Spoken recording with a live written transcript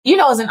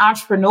as an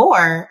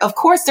entrepreneur, of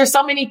course, there's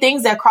so many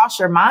things that cross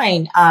your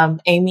mind.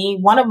 Amy,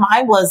 one of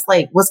mine was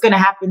like, what's going to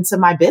happen to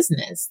my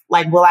business?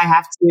 Like, will I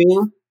have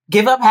to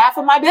give up half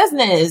of my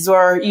business,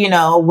 or,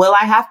 will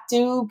I have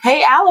to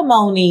pay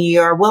alimony,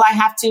 or will I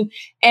have to,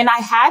 and I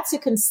had to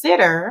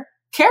consider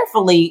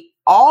carefully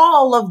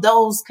all of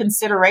those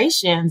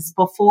considerations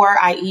before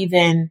I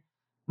even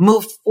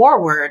moved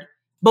forward.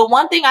 But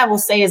one thing I will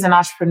say as an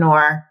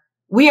entrepreneur,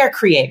 we are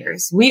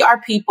creators. We are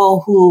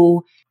people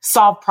who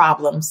solve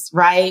problems,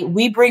 right?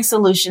 We bring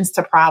solutions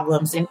to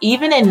problems. And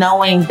even in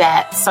knowing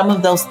that some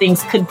of those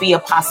things could be a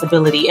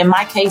possibility, in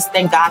my case,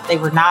 thank God they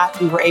were not.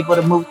 We were able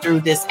to move through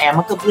this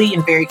amicably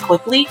and very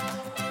quickly.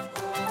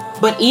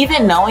 But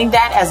even knowing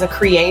that as a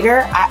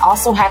creator, I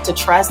also had to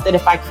trust that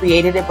if I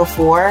created it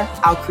before,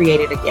 I'll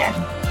create it again.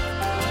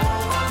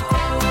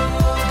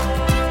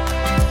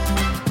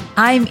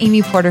 I'm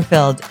Amy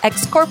Porterfield,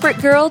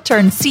 ex-corporate girl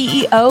turned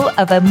CEO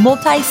of a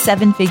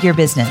multi-seven-figure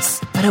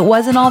business. But it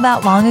wasn't all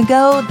that long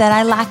ago that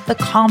I lacked the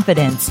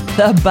confidence,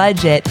 the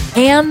budget,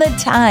 and the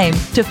time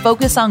to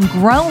focus on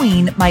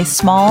growing my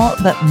small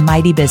but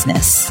mighty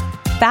business.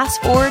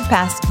 Fast forward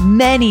past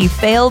many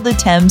failed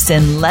attempts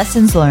and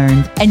lessons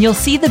learned, and you'll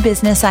see the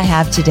business I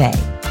have today.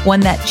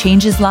 One that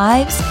changes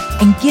lives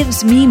and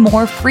gives me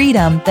more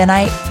freedom than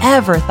I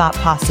ever thought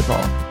possible.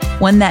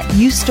 One that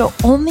used to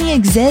only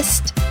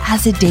exist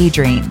as a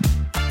daydream.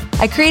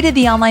 I created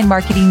the Online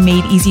Marketing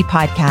Made Easy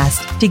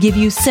podcast to give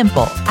you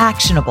simple,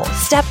 actionable,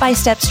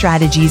 step-by-step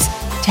strategies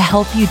to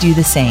help you do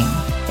the same.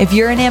 If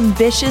you're an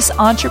ambitious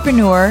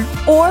entrepreneur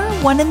or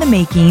one in the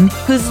making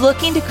who's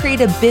looking to create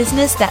a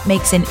business that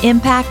makes an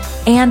impact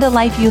and a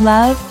life you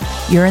love,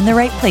 you're in the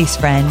right place,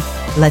 friend.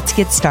 Let's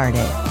get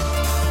started.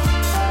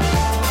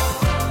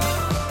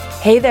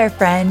 Hey there,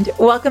 friend.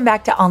 Welcome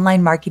back to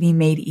Online Marketing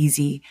Made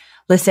Easy.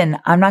 Listen,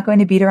 I'm not going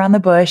to beat around the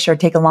bush or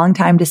take a long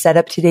time to set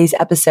up today's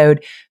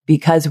episode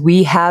because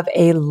we have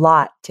a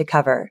lot to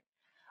cover.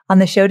 On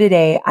the show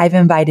today, I've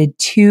invited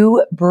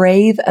two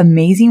brave,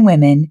 amazing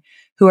women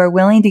who are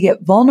willing to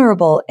get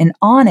vulnerable and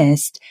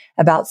honest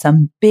about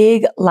some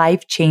big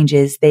life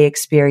changes they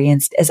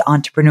experienced as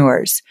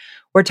entrepreneurs.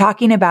 We're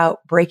talking about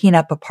breaking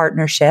up a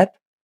partnership,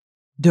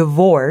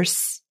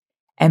 divorce,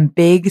 and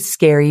big,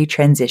 scary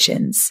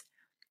transitions.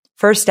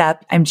 First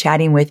up, I'm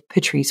chatting with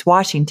Patrice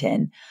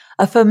Washington,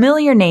 a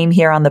familiar name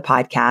here on the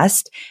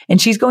podcast,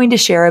 and she's going to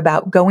share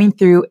about going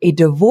through a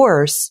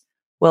divorce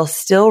while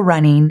still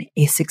running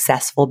a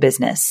successful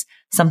business,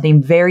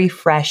 something very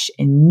fresh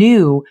and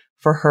new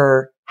for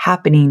her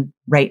happening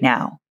right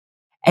now.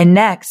 And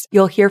next,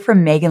 you'll hear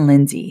from Meghan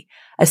Linsey,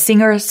 a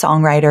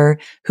singer-songwriter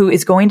who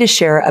is going to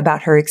share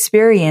about her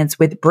experience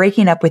with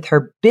breaking up with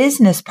her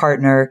business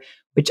partner,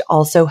 which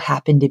also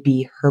happened to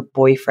be her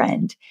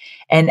boyfriend,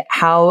 and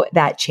how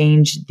that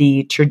changed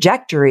the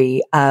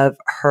trajectory of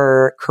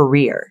her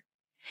career.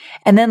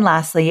 And then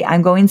lastly,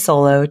 I'm going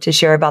solo to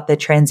share about the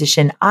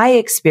transition I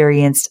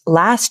experienced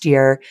last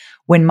year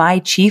when my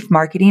chief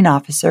marketing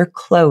officer,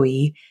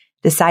 Chloe,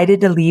 decided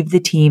to leave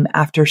the team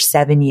after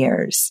 7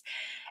 years.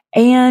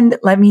 And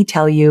let me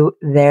tell you,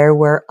 there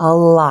were a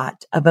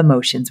lot of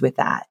emotions with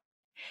that.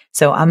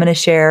 So I'm going to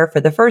share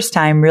for the first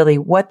time really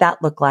what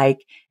that looked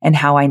like and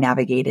how I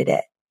navigated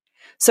it.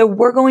 So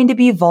we're going to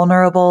be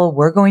vulnerable.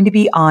 We're going to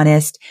be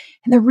honest.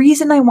 And the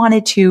reason I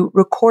wanted to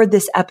record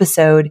this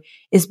episode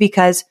is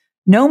because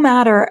no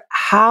matter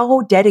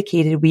how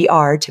dedicated we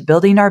are to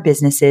building our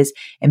businesses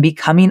and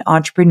becoming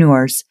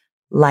entrepreneurs,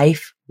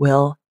 life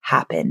will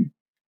happen.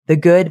 The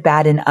good,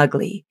 bad, and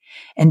ugly.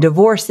 And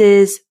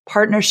divorces,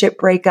 partnership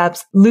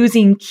breakups,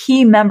 losing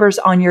key members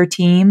on your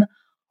team,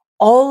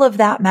 all of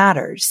that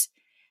matters.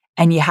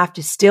 And you have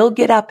to still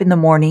get up in the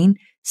morning,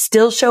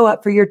 still show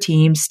up for your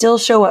team, still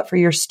show up for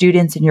your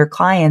students and your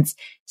clients,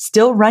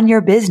 still run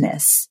your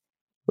business.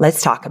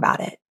 Let's talk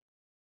about it.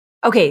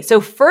 Okay, so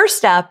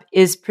first up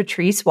is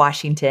Patrice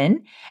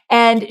Washington,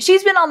 and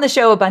she's been on the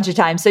show a bunch of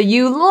times, so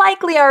you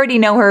likely already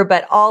know her,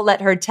 but I'll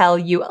let her tell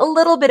you a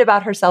little bit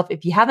about herself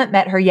if you haven't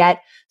met her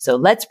yet. So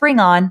let's bring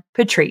on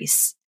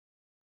Patrice.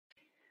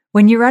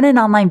 When you run an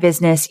online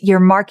business,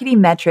 your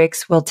marketing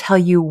metrics will tell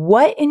you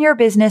what in your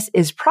business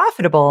is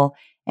profitable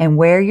and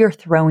where you're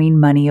throwing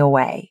money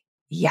away.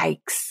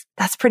 Yikes.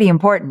 That's pretty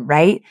important,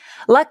 right?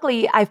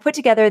 Luckily, I've put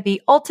together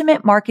the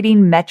Ultimate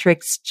Marketing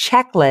Metrics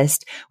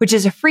Checklist, which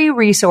is a free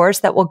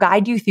resource that will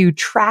guide you through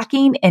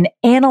tracking and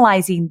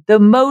analyzing the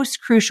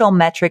most crucial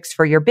metrics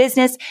for your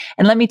business.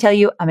 And let me tell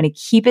you, I'm going to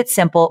keep it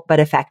simple but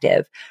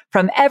effective.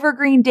 From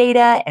evergreen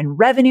data and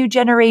revenue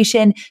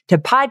generation to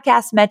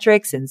podcast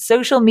metrics and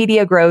social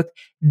media growth,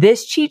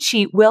 this cheat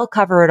sheet will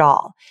cover it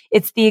all.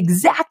 It's the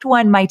exact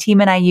one my team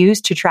and I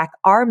use to track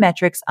our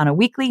metrics on a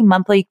weekly,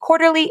 monthly,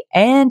 quarterly,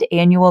 and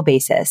annual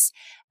basis.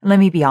 Let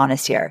me be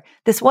honest here.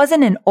 This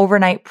wasn't an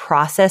overnight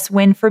process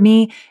win for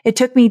me. It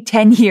took me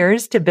 10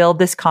 years to build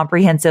this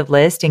comprehensive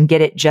list and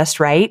get it just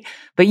right.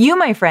 But you,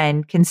 my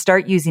friend, can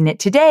start using it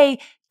today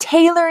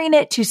tailoring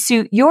it to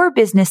suit your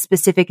business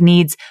specific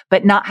needs,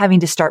 but not having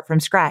to start from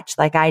scratch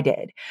like I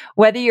did.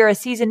 Whether you're a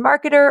seasoned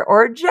marketer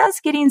or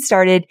just getting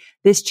started,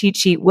 this cheat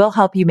sheet will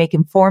help you make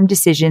informed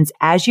decisions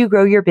as you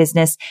grow your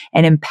business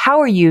and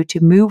empower you to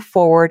move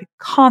forward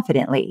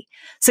confidently.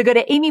 So go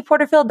to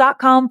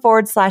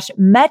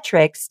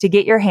amyporterfield.com/metrics to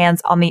get your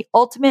hands on the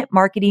ultimate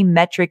marketing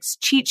metrics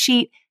cheat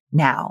sheet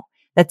now.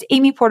 That's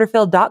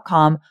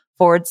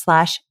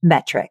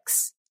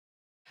amyporterfield.com/metrics.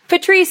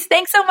 Patrice,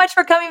 thanks so much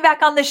for coming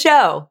back on the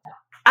show.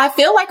 I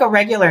feel like a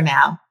regular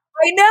now.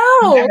 I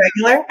know. Am I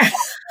regular?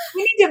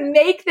 We need to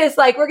make this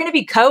like we're going to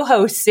be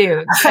co-hosts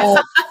soon. So we're all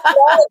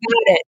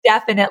about it,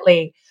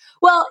 definitely.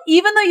 Well,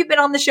 even though you've been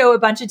on the show a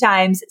bunch of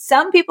times,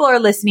 some people are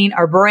listening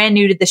are brand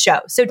new to the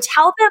show. So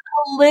tell them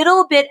a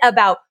little bit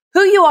about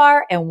who you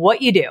are and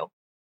what you do.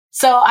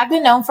 So I've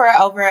been known for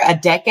over a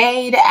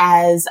decade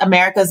as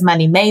America's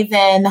Money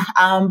Maven,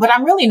 but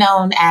I'm really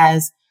known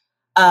as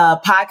a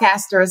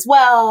podcaster as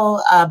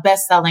well, a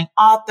best-selling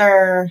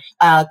author,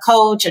 a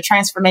coach, a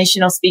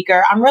transformational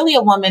speaker. I'm really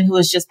a woman who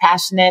is just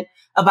passionate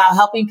about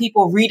helping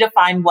people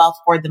redefine wealth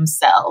for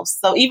themselves.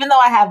 So even though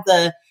I have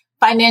the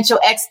financial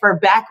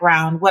expert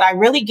background, what I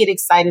really get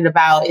excited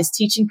about is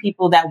teaching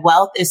people that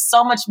wealth is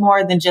so much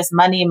more than just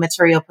money and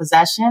material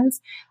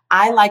possessions.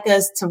 I like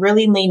us to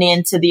really lean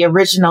into the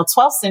original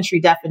 12th century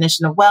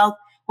definition of wealth,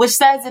 which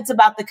says it's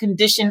about the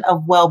condition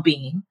of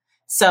well-being.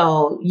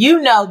 So you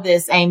know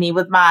this, Amy,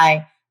 with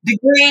my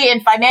degree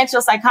in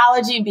financial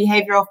psychology and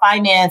behavioral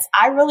finance,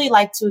 I really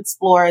like to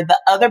explore the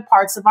other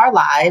parts of our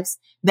lives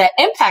that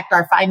impact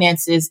our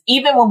finances,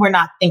 even when we're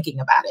not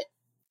thinking about it.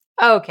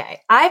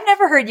 Okay. I've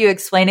never heard you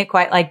explain it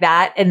quite like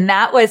that. And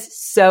that was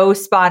so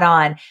spot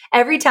on.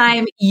 Every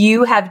time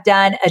you have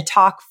done a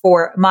talk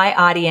for my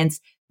audience,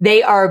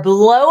 they are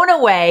blown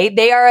away.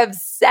 They are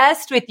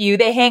obsessed with you.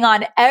 They hang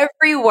on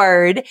every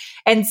word.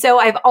 And so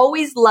I've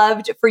always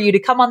loved for you to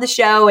come on the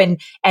show and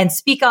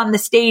speak on the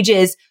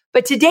stages.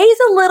 But today's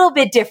a little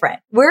bit different.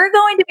 We're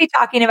going to be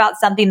talking about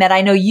something that I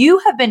know you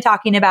have been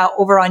talking about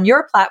over on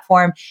your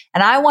platform.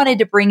 And I wanted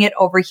to bring it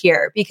over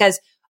here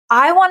because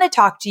I want to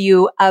talk to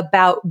you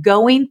about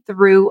going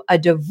through a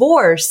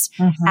divorce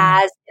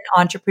as an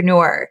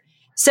entrepreneur.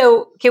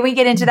 So can we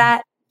get into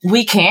that?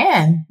 We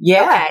can.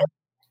 Yeah. Okay.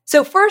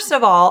 So first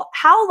of all,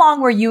 how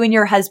long were you and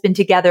your husband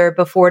together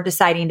before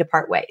deciding to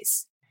part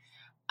ways?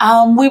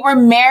 We were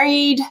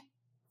married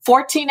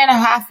 14 and a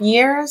half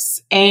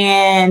years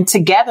and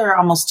together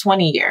almost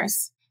 20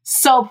 years.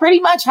 So pretty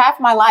much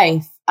half my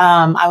life,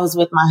 I was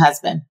with my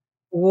husband.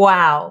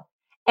 Wow.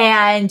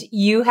 And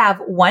you have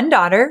one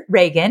daughter,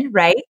 Reagan,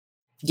 right?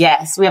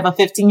 Yes. We have a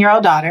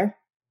 15-year-old daughter.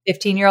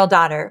 15-year-old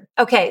daughter.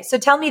 Okay. So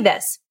tell me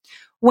this.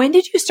 When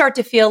did you start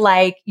to feel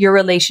like your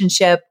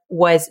relationship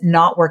was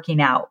not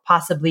working out,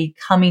 possibly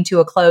coming to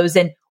a close?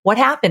 And what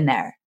happened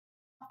there?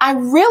 I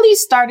really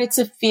started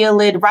to feel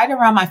it right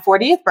around my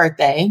 40th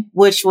birthday,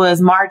 which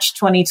was March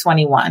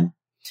 2021.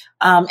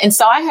 And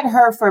so I had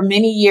heard for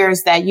many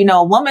years that, you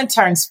know, a woman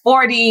turns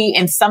 40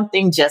 and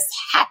something just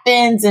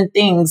happens and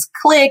things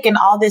click and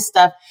all this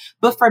stuff.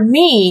 But for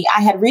me,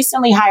 I had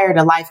recently hired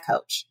a life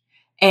coach.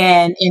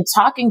 And in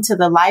talking to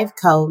the life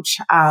coach,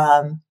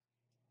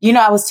 you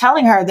know, I was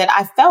telling her that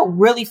I felt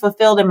really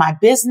fulfilled in my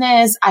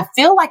business. I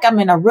feel like I'm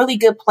in a really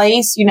good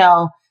place. You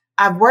know,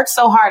 I've worked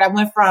so hard. I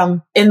went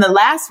from, in the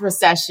last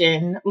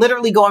recession,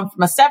 literally going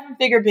from a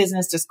 7-figure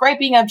business to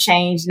scraping up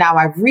change. Now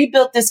I've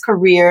rebuilt this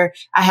career.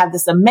 I have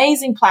this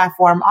amazing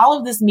platform, all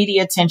of this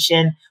media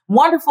attention,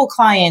 wonderful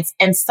clients,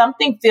 and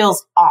something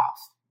feels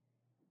off.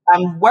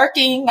 I'm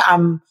working,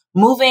 I'm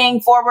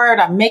moving forward,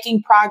 I'm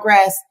making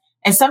progress,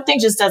 and something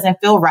just doesn't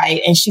feel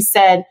right. And she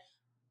said,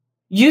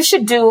 you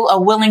should do a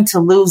willing to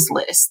lose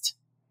list.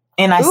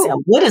 And I said,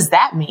 what does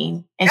that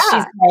mean? And she's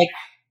like,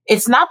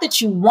 it's not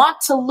that you want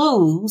to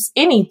lose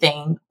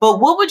anything, but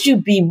what would you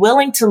be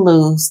willing to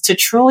lose to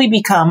truly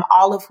become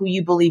all of who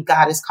you believe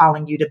God is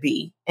calling you to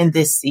be in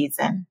this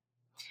season?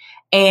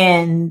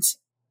 And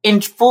in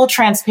full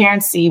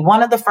transparency,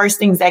 one of the first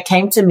things that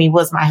came to me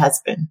was my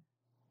husband.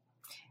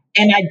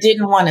 And I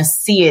didn't want to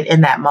see it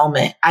in that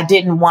moment. I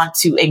didn't want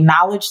to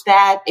acknowledge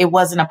that. It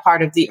wasn't a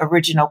part of the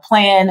original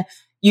plan.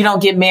 You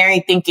don't get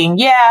married thinking,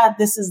 yeah,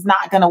 this is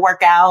not going to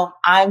work out.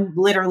 I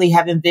literally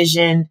have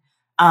envisioned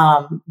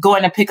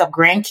going to pick up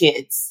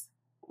grandkids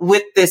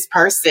with this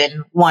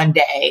person one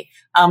day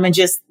and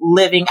just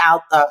living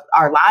out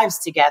our lives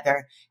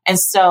together. And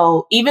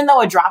so even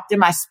though it dropped in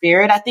my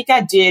spirit, I think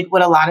I did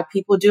what a lot of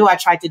people do. I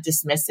tried to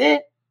dismiss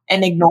it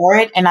and ignore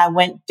it. And I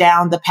went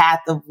down the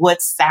path of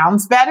what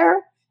sounds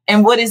better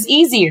and what is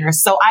easier.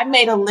 So I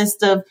made a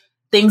list of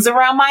things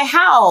around my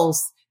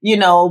house, you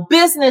know,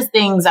 business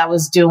things I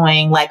was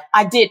doing. Like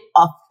I did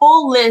a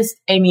full list,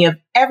 Amy, of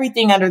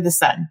everything under the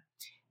sun.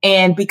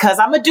 And because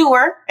I'm a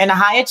doer and a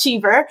high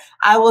achiever,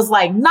 I was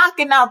like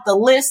knocking out the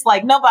list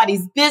like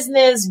nobody's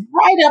business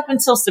right up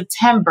until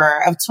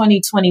September of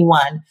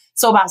 2021.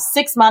 So about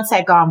 6 months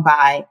had gone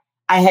by.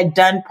 I had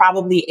done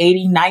probably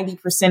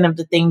 80-90% of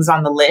the things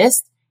on the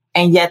list.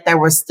 And yet there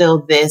was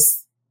still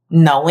this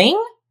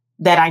knowing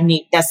that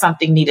that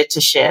something needed to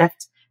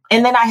shift.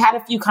 And then I had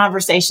a few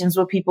conversations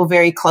with people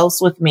very close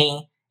with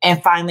me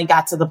and finally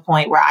got to the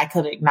point where I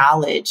could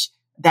acknowledge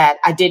that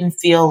I didn't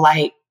feel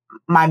like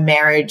my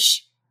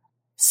marriage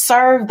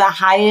served the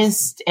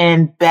highest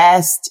and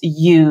best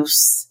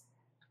use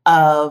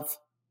of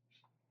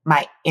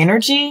my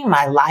energy,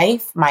 my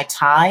life, my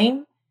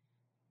time.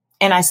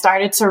 And I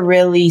started to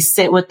really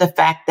sit with the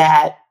fact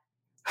that,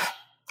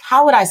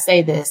 how would I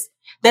say this?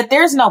 That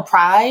there's no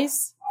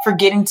prize for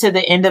getting to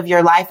the end of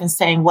your life and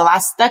saying, well, I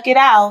stuck it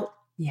out.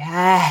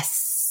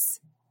 Yes.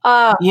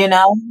 You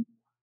know,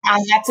 I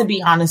had to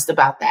be honest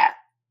about that.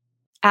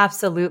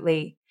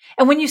 Absolutely.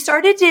 And when you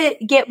started to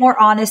get more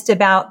honest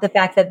about the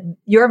fact that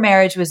your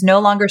marriage was no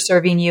longer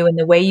serving you in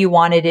the way you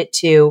wanted it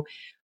to,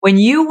 when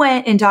you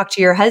went and talked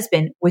to your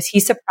husband, was he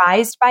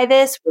surprised by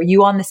this? Were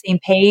you on the same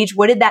page?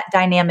 What did that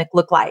dynamic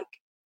look like?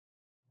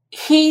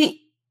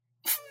 He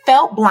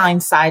felt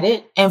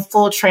blindsided, in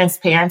full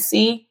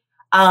transparency.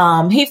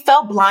 He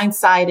felt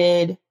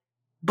blindsided,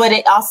 but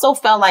it also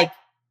felt like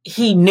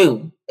he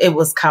knew it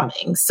was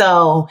coming.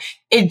 So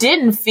it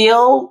didn't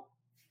feel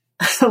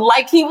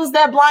like he was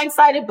that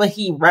blindsided, but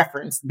he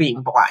referenced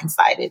being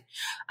blindsided.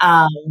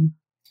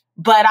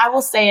 But I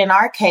will say in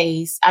our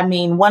case, I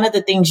mean, one of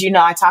the things,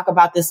 I talk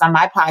about this on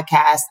my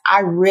podcast,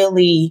 I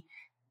really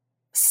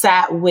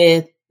sat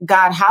with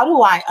God, how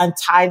do I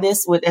untie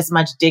this with as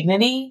much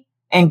dignity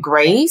and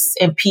grace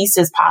and peace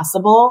as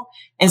possible?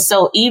 And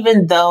so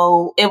even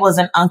though it was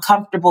an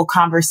uncomfortable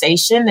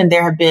conversation, and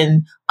there have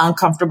been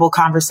uncomfortable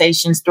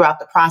conversations throughout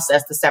the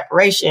process, the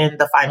separation,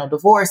 the final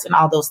divorce, and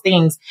all those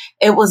things,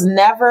 it was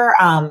never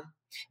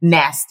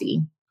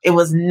nasty. It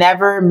was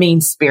never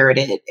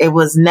mean-spirited. It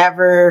was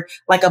never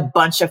like a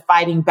bunch of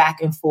fighting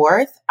back and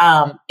forth.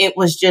 It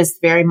was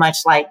just very much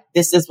like,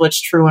 this is what's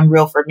true and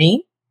real for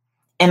me.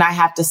 And I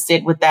have to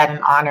sit with that and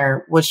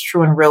honor what's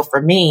true and real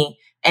for me,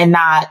 and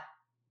not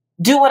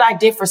do what I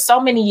did for so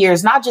many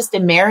years, not just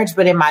in marriage,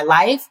 but in my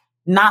life,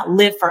 not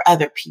live for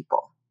other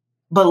people,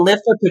 but live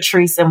for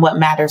Patrice and what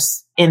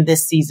matters in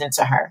this season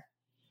to her.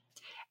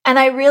 And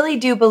I really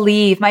do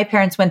believe my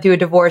parents went through a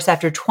divorce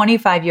after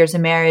 25 years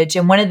of marriage.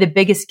 And one of the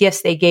biggest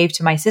gifts they gave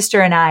to my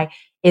sister and I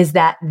is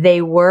that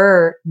they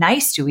were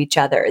nice to each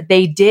other.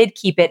 They did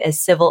keep it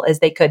as civil as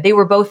they could. They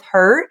were both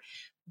hurt,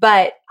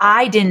 but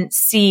I didn't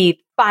see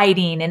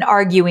fighting and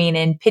arguing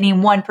and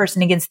pitting one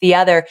person against the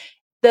other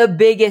the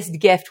biggest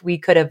gift we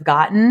could have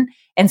gotten.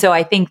 And so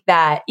I think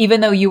that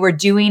even though you were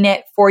doing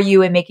it for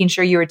you and making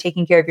sure you were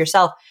taking care of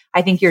yourself,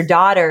 I think your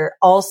daughter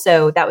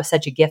also, that was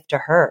such a gift to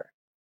her.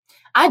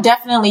 I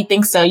definitely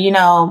think so.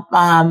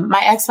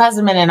 My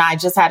ex-husband and I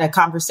just had a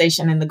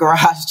conversation in the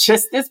garage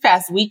just this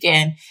past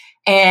weekend,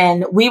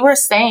 and we were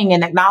saying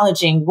and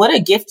acknowledging what a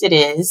gift it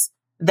is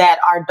that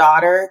our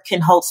daughter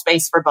can hold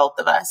space for both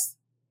of us,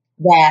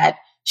 that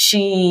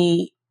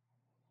she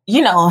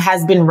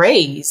has been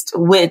raised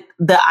with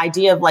the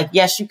idea of like,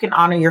 yes, you can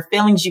honor your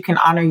feelings, you can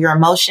honor your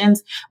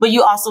emotions, but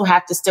you also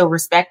have to still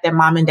respect that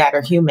mom and dad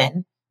are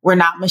human. We're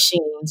not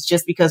machines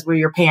just because we're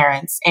your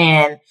parents.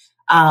 And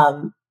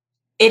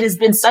it has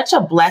been such a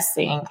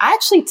blessing. I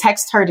actually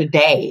texted her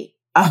today,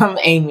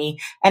 Amy,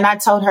 and I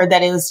told her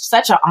that it was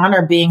such an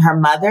honor being her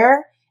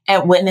mother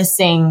and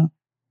witnessing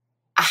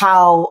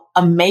how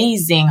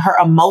amazing her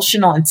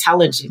emotional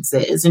intelligence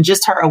is, and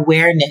just her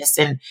awareness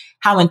and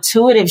how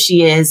intuitive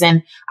she is.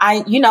 And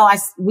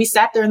we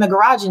sat there in the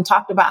garage and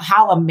talked about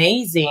how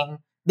amazing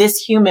this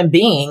human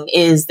being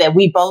is that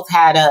we both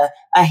had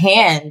a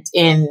hand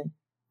in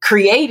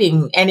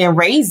creating and in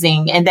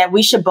raising, and that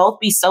we should both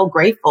be so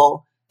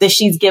grateful that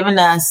she's given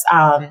us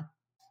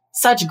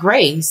such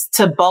grace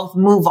to both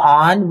move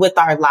on with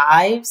our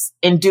lives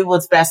and do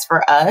what's best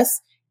for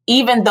us,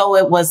 even though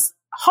it was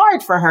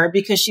hard for her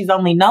because she's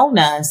only known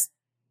us.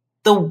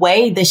 The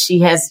way that she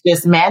has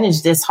just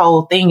managed this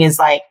whole thing is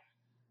like,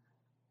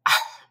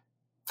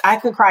 I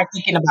could cry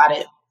thinking about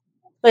it.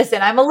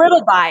 Listen, I'm a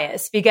little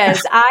biased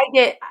because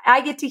I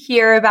get to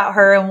hear about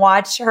her and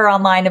watch her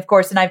online, of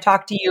course, and I've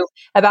talked to you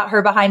about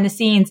her behind the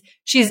scenes.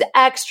 She's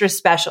extra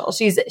special.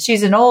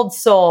 She's an old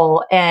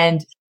soul,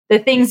 and the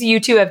things you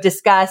two have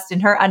discussed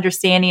and her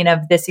understanding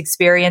of this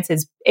experience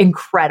is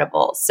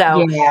incredible.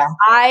 So yeah.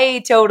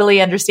 I totally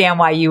understand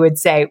why you would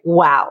say,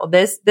 wow,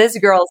 this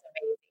girl's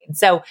amazing.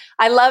 So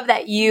I love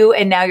that you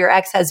and now your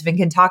ex-husband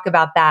can talk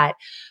about that.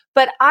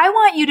 But I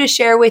want you to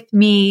share with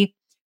me,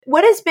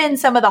 what has been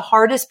some of the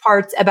hardest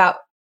parts about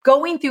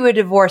going through a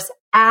divorce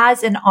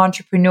as an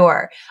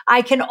entrepreneur?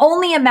 I can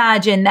only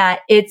imagine that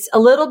it's a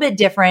little bit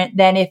different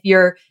than if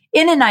you're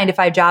in a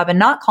 9-to-5 job and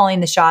not calling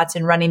the shots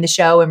and running the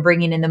show and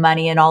bringing in the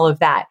money and all of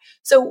that.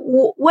 So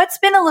what's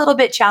been a little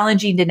bit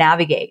challenging to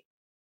navigate?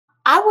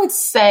 I would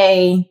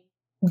say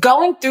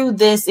going through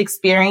this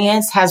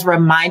experience has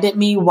reminded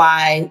me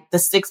why the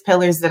 6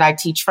 pillars that I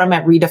teach from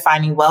at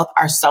Redefining Wealth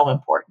are so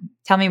important.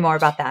 Tell me more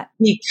about that.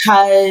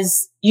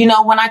 Because,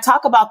 when I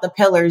talk about the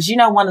pillars,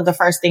 one of the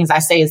first things I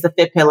say is the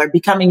 5th pillar,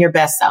 becoming your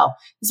best self.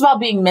 It's about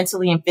being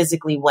mentally and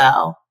physically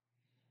well.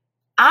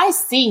 I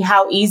see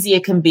how easy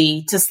it can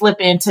be to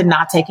slip into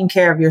not taking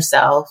care of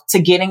yourself,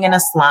 to getting in a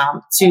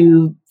slump,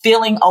 to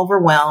feeling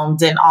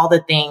overwhelmed and all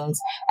the things.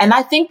 And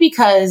I think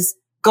because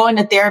going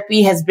to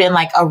therapy has been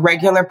like a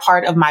regular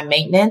part of my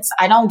maintenance,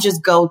 I don't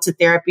just go to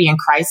therapy in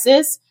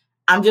crisis.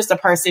 I'm just a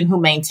person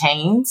who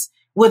maintains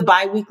with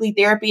biweekly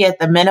therapy at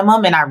the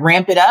minimum, and I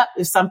ramp it up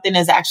if something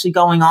is actually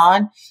going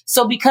on.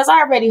 So because I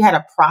already had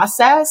a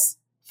process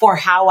for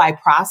how I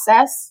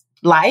process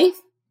life,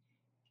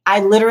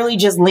 I literally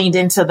just leaned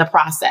into the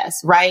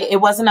process, right?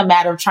 It wasn't a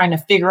matter of trying to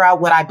figure out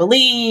what I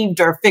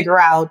believed or figure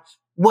out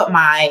what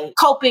my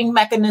coping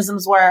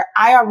mechanisms were.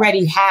 I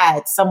already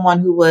had someone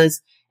who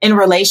was in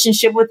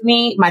relationship with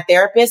me, my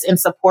therapist, and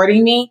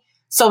supporting me.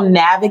 So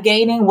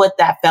navigating what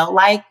that felt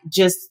like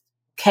just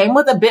came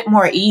with a bit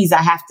more ease,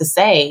 I have to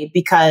say,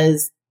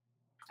 because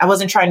I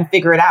wasn't trying to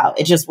figure it out.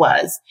 It just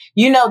was.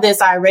 You know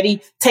this, I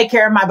already take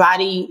care of my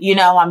body. You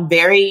know, I'm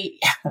very,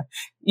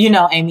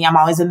 Amy, I'm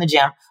always in the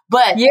gym.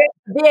 But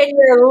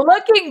you're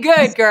looking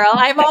good, girl.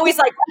 I'm always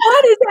like,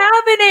 what is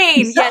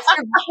happening? Yes,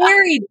 you're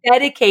very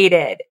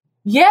dedicated.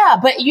 Yeah,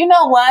 but you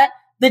know what?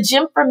 The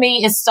gym for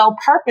me is so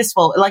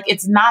purposeful. Like,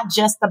 it's not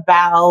just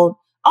about,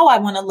 oh, I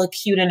want to look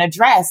cute in a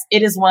dress.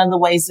 It is one of the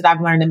ways that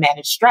I've learned to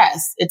manage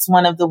stress. It's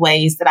one of the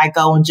ways that I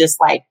go and just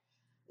like,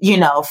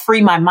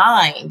 free my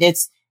mind.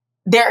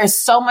 There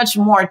is so much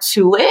more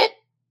to it.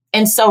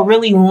 And so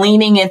really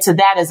leaning into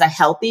that is a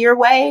healthier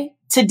way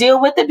to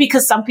deal with it,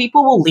 because some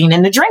people will lean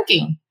into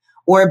drinking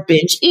or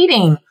binge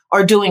eating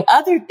or doing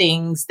other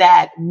things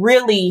that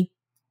really,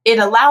 it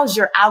allows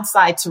your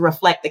outside to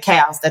reflect the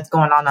chaos that's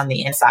going on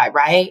the inside,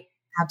 right?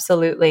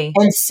 Absolutely.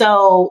 And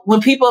so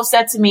when people have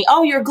said to me,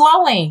 oh, you're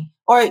glowing,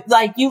 or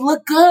like, you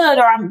look good,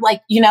 or I'm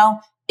like,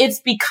 it's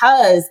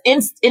because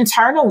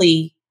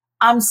internally,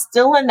 I'm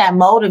still in that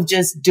mode of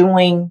just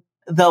doing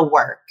the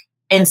work.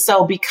 And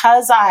so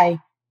because I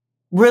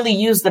really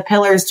use the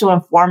pillars to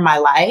inform my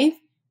life,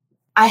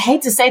 I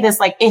hate to say this,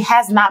 like, it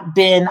has not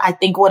been, I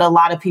think, what a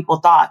lot of people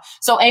thought.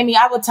 So Amy,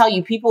 I would tell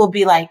you, people will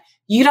be like,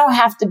 you don't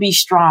have to be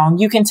strong.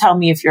 You can tell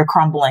me if you're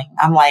crumbling.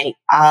 I'm like,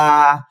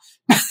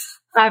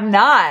 I'm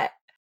not.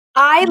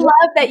 I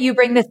love that you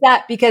bring this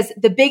up, because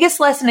the biggest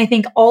lesson I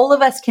think all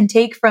of us can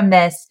take from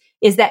this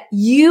is that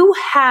you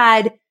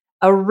had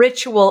a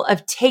ritual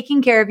of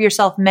taking care of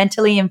yourself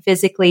mentally and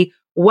physically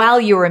while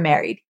you were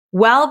married.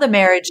 While the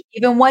marriage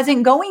even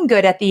wasn't going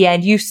good at the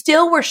end, you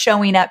still were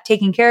showing up,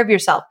 taking care of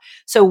yourself.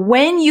 So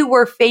when you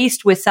were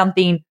faced with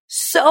something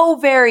so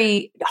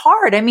very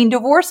hard, I mean,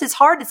 divorce is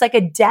hard. It's like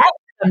a death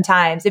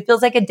sometimes. It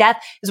feels like a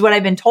death is what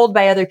I've been told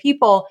by other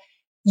people.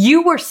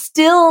 You were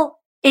still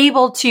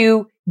able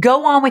to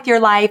go on with your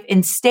life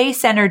and stay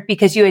centered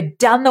because you had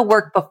done the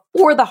work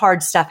before the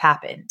hard stuff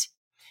happened.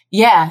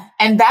 Yeah.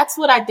 And that's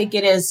what I think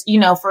it is,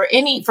 for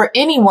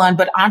anyone,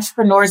 but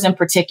entrepreneurs in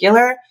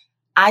particular.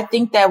 I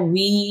think that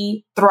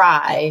we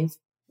thrive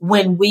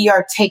when we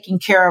are taking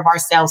care of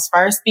ourselves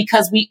first,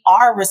 because we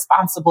are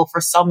responsible for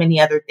so many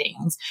other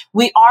things.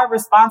 We are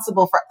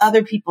responsible for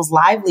other people's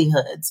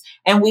livelihoods,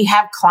 and we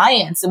have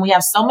clients, and we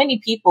have so many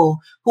people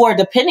who are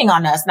depending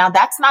on us. Now,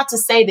 that's not to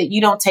say that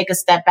you don't take a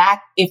step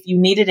back if you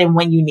need it and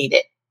when you need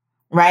it,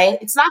 right?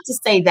 It's not to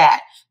say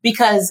that,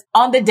 because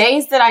on the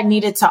days that I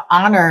needed to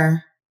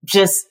honor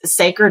just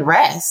sacred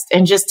rest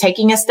and just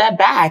taking a step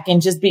back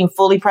and just being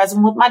fully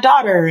present with my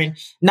daughter and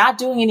not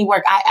doing any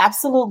work, I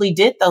absolutely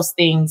did those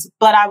things.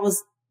 But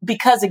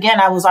because again,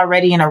 I was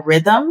already in a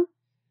rhythm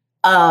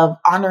of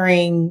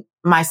honoring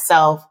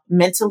myself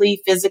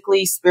mentally,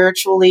 physically,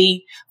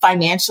 spiritually,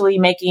 financially,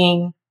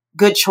 making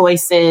good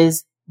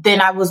choices. Then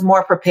I was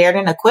more prepared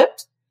and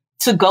equipped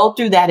to go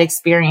through that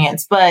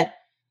experience. But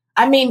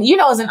I mean,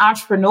 as an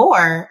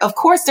entrepreneur, of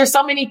course, there's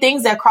so many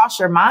things that cross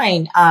your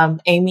mind,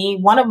 Amy.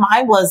 One of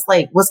mine was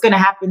like, what's going to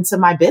happen to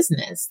my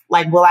business?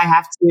 Like, will I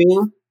have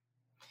to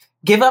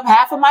give up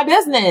half of my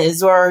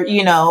business? Or,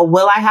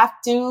 will I have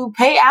to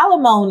pay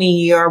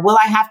alimony? Or will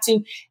I have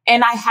to?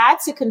 And I had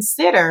to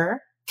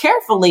consider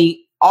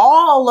carefully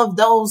all of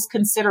those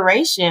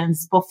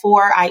considerations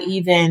before I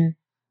even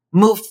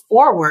moved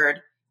forward.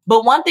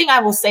 But one thing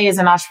I will say as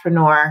an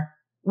entrepreneur,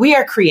 we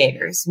are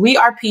creators. We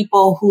are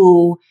people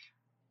who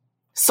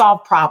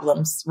solve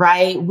problems,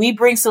 right? We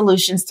bring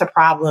solutions to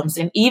problems.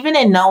 And even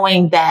in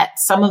knowing that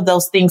some of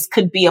those things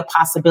could be a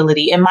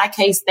possibility, in my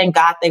case, thank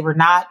God they were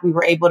not. We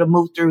were able to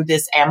move through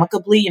this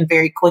amicably and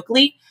very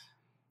quickly.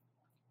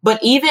 But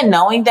even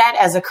knowing that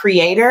as a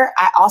creator,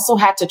 I also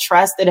had to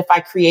trust that if I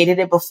created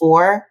it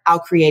before, I'll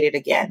create it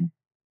again.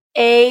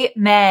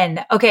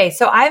 Amen. Okay.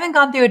 So I haven't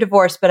gone through a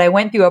divorce, but I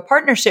went through a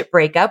partnership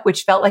breakup,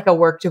 which felt like a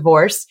work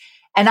divorce.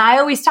 And I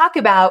always talk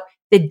about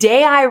the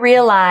day I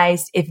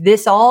realized if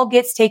this all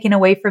gets taken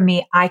away from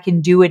me, I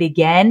can do it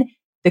again.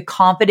 The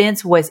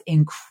confidence was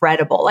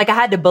incredible. Like, I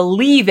had to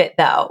believe it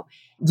though.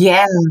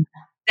 Yeah.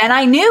 And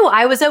I knew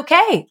I was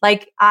okay.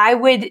 Like, I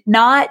would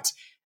not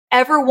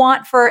ever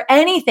want for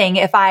anything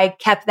if I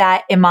kept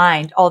that in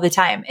mind all the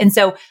time. And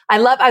so I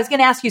was going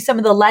to ask you some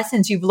of the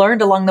lessons you've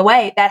learned along the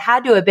way. That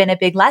had to have been a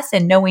big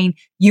lesson, knowing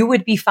you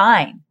would be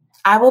fine.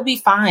 I will be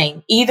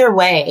fine either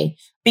way,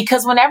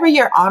 because whenever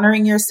you're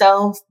honoring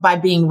yourself by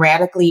being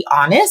radically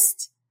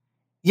honest,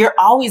 you're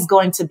always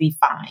going to be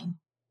fine,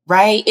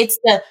 right?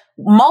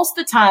 Most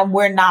of the time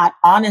we're not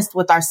honest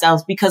with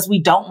ourselves because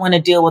we don't want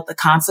to deal with the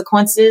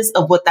consequences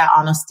of what that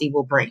honesty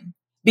will bring.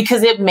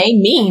 Because it may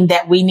mean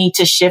that we need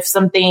to shift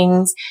some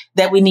things,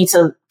 that we need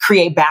to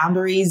create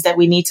boundaries, that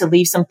we need to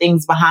leave some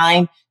things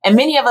behind. And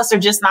many of us are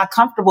just not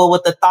comfortable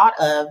with the thought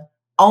of,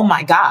 oh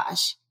my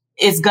gosh,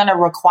 it's going to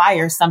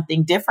require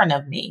something different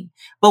of me.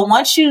 But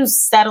once you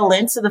settle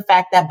into the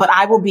fact that, but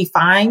I will be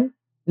fine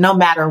no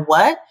matter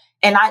what.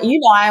 And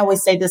I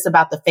always say this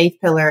about the faith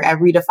pillar at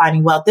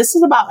Redefining Wealth. This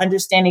is about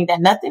understanding that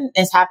nothing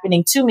is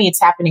happening to me.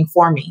 It's happening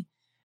for me.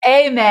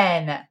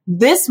 Amen.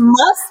 This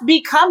must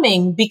be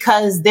coming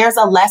because there's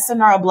a lesson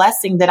or a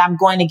blessing that I'm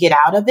going to get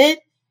out of it.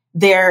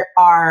 There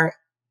are,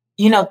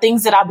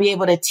 things that I'll be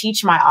able to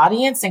teach my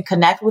audience and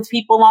connect with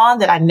people on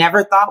that I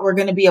never thought were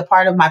going to be a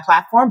part of my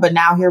platform. But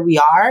now here we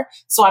are.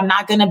 So I'm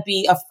not going to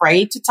be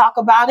afraid to talk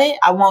about it.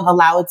 I won't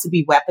allow it to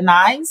be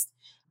weaponized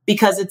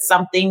because it's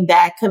something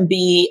that can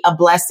be a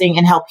blessing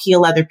and help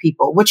heal other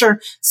people, which are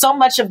so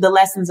much of the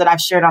lessons that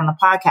I've shared on the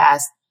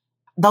podcast.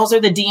 Those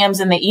are the DMs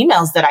and the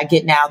emails that I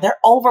get now. They're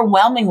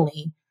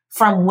overwhelmingly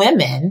from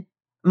women,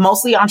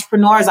 mostly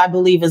entrepreneurs, I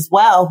believe as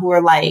well, who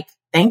are like,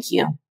 thank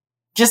you.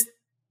 Just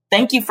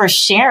thank you for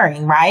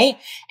sharing, right?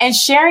 And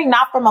sharing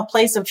not from a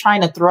place of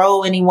trying to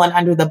throw anyone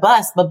under the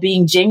bus, but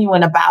being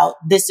genuine about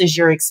this is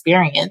your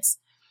experience.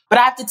 But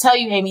I have to tell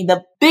you, Amy,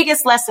 the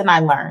biggest lesson I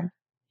learned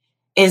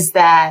is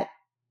that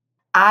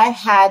I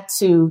had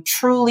to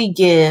truly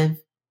give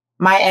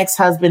my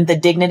ex-husband the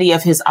dignity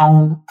of his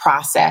own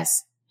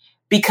process.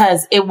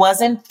 Because it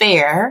wasn't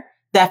fair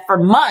that for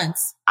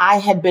months I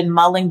had been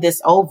mulling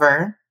this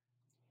over.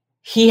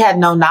 He had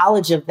no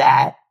knowledge of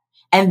that.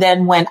 And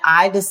then when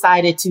I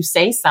decided to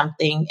say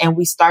something and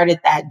we started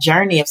that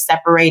journey of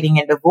separating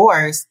and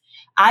divorce,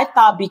 I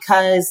thought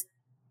because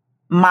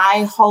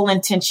my whole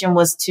intention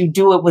was to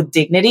do it with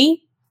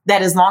dignity,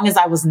 that as long as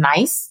I was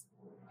nice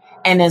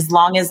and as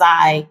long as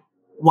I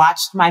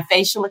watched my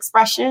facial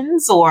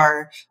expressions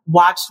or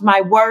watched my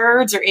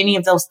words or any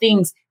of those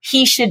things,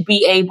 he should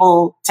be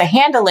able to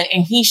handle it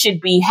and he should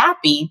be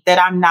happy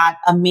that I'm not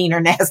a mean or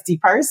nasty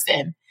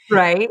person.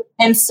 Right.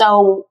 And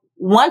so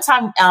one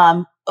time,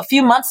 a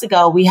few months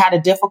ago, we had a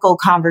difficult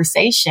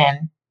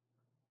conversation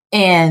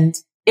and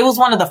it was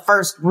one of the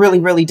first really,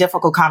 really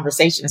difficult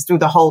conversations through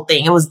the whole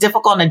thing. It was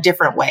difficult in a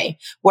different way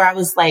where I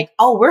was like,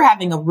 oh, we're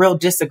having a real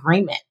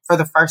disagreement for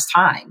the first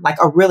time, like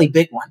a really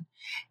big one.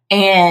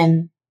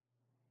 And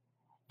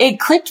it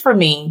clicked for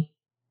me.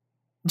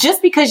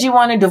 Just because you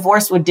want a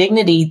divorce with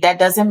dignity, that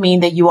doesn't mean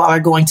that you all are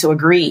going to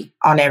agree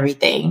on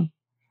everything.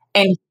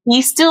 And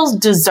he still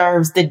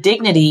deserves the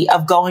dignity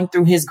of going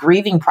through his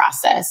grieving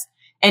process.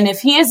 And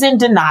if he is in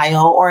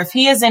denial or if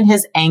he is in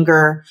his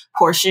anger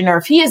portion or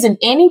if he is in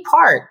any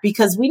part,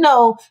 because we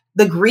know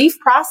the grief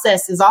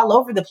process is all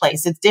over the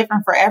place. It's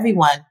different for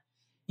everyone.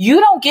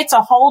 You don't get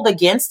to hold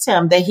against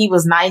him that he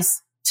was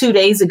nice 2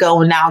 days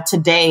ago and now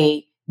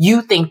today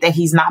you think that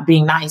he's not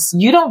being nice.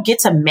 You don't get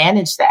to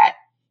manage that.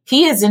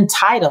 He is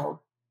entitled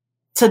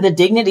to the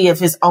dignity of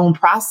his own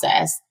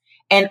process.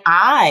 And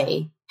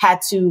I had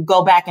to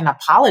go back and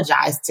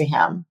apologize to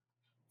him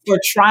for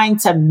trying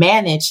to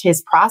manage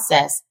his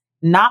process,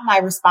 not my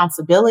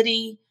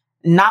responsibility,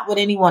 not what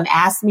anyone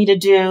asked me to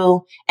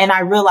do. And I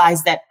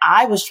realized that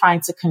I was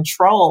trying to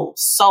control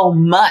so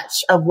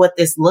much of what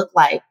this looked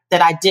like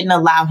that I didn't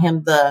allow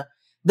him the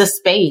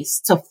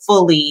space to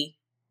fully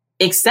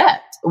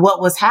accept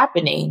what was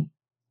happening.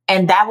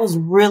 And that was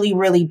really,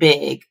 really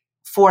big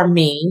for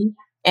me.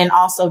 And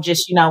also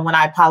just, when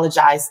I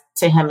apologized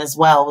to him as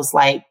well, was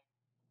like,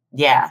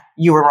 yeah,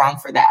 you were wrong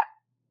for that.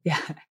 Yeah.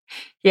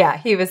 Yeah.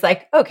 He was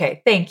like,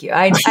 okay, thank you.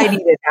 I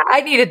needed that.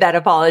 I needed that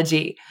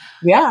apology.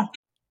 Yeah.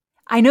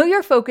 I know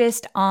you're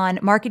focused on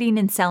marketing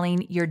and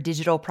selling your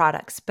digital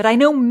products, but I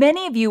know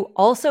many of you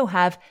also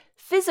have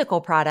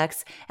physical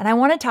products, and I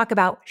want to talk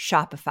about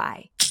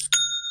Shopify.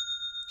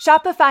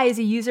 Shopify is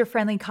a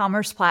user-friendly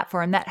commerce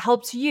platform that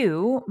helps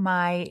you,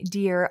 my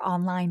dear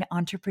online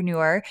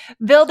entrepreneur,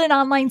 build an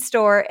online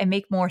store and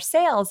make more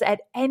sales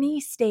at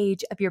any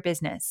stage of your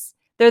business.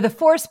 They're the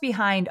force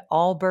behind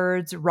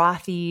Allbirds,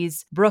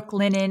 Rothy's,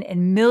 Brooklinen,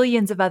 and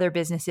millions of other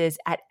businesses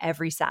at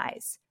every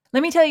size.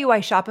 Let me tell you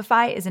why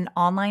Shopify is an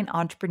online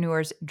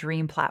entrepreneur's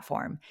dream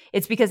platform.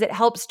 It's because it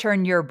helps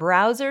turn your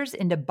browsers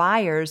into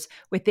buyers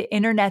with the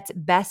internet's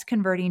best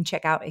converting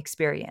checkout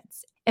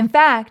experience. In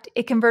fact,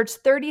 it converts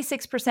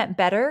 36%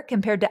 better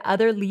compared to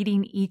other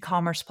leading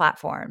e-commerce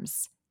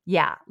platforms.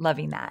 Yeah,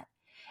 loving that.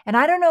 And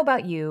I don't know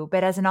about you,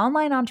 but as an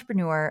online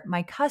entrepreneur,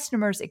 my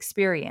customers'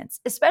 experience,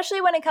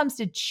 especially when it comes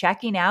to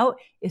checking out,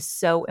 is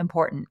so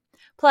important.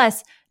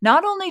 Plus,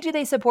 not only do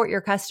they support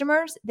your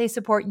customers, they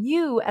support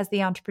you as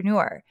the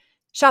entrepreneur.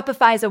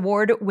 Shopify's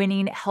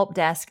award-winning help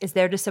desk is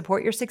there to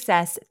support your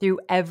success through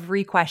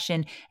every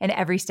question and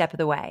every step of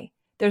the way.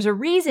 There's a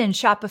reason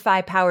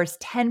Shopify powers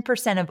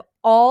 10% of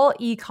all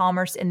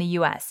e-commerce in the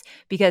US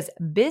because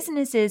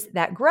businesses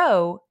that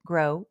grow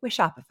with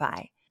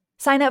Shopify.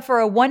 Sign up for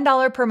a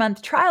 $1 per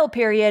month trial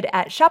period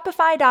at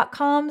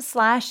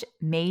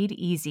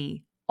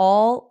shopify.com/madeeasy,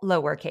 all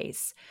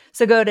lowercase.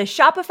 So go to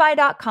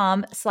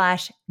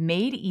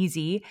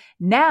shopify.com/madeeasy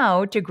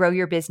now to grow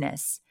your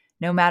business,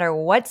 no matter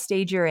what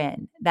stage you're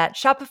in. That's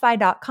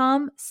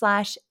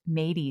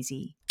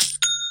shopify.com/madeeasy.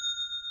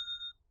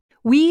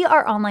 We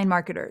are online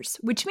marketers,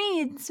 which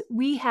means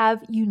we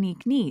have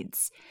unique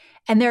needs.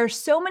 And there are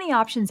so many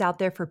options out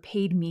there for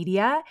paid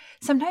media.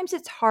 Sometimes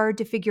it's hard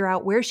to figure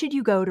out where should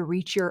you go to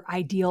reach your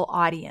ideal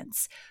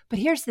audience. But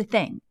here's the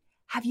thing.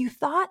 Have you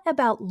thought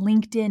about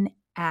LinkedIn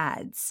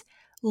ads?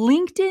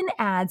 LinkedIn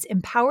ads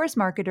empowers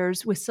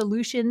marketers with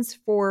solutions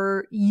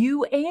for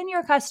you and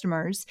your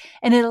customers,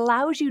 and it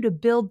allows you to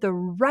build the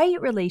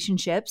right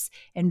relationships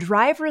and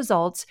drive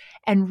results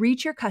and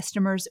reach your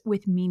customers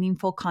with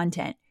meaningful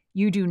content.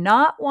 You do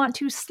not want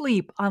to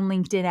sleep on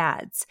LinkedIn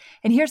ads.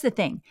 And here's the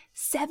thing,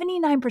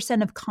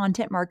 79% of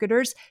content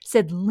marketers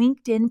said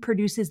LinkedIn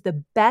produces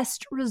the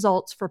best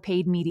results for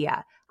paid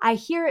media. I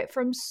hear it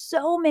from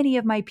so many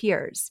of my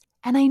peers.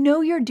 And I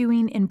know you're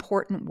doing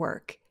important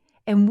work.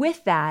 And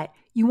with that,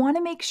 you want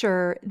to make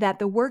sure that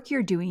the work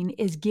you're doing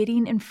is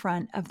getting in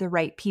front of the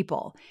right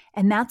people.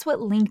 And that's what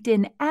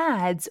LinkedIn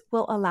ads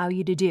will allow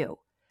you to do.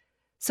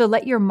 So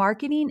let your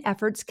marketing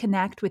efforts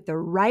connect with the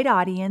right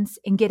audience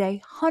and get a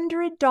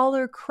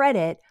 $100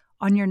 credit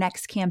on your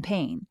next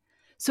campaign.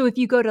 So if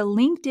you go to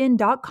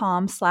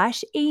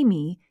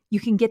linkedin.com/Amy, you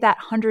can get that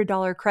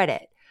 $100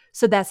 credit.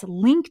 So that's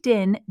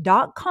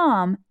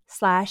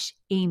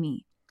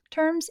linkedin.com/Amy.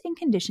 Terms and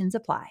conditions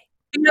apply.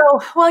 You know,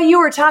 while you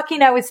were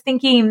talking, I was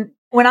thinking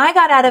when I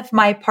got out of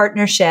my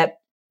partnership,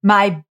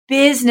 my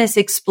business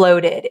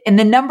exploded. And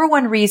the number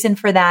one reason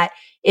for that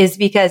is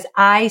because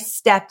I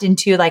stepped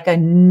into like a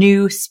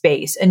new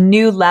space, a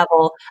new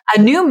level,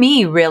 a new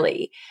me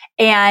really.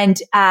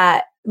 And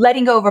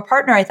letting go of a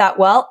partner, I thought,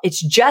 well,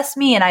 it's just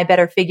me and I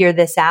better figure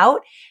this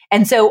out.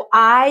 And so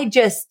I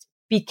just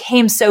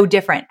became so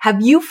different.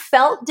 Have you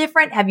felt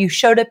different? Have you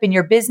showed up in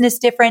your business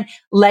different,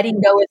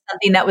 letting go of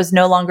something that was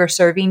no longer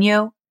serving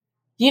you?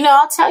 You know,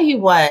 I'll tell you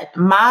what,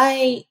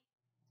 my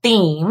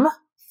theme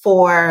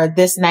for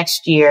this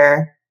next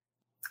year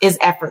is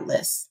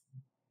effortless.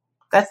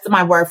 That's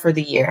my word for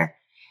the year.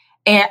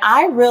 And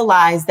I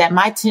realized that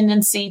my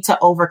tendency to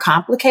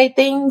overcomplicate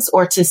things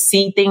or to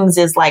see things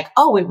as like,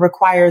 oh, it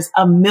requires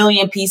a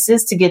million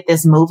pieces to get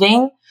this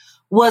moving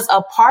was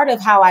a part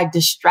of how I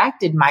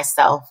distracted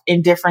myself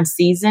in different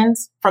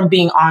seasons from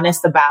being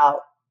honest about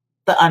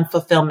the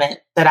unfulfillment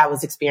that I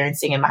was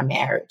experiencing in my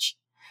marriage.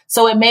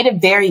 So it made it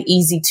very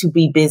easy to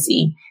be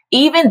busy,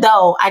 even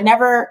though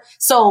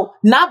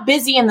not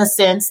busy in the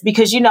sense,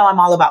 because, you know, I'm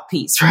all about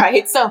peace,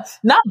 right? So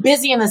not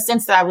busy in the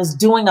sense that I was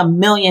doing a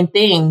million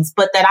things,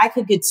 but that I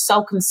could get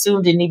so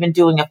consumed in even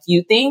doing a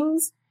few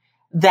things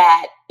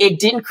that it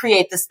didn't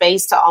create the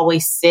space to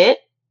always sit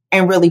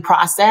and really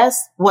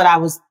process what I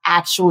was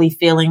actually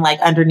feeling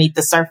like underneath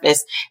the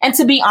surface. And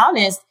to be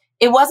honest,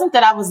 it wasn't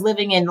that I was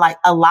living in like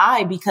a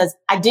lie because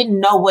I didn't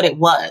know what it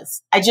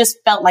was. I just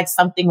felt like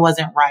something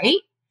wasn't right.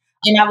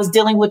 And I was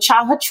dealing with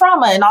childhood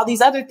trauma and all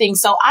these other things.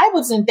 So I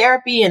was in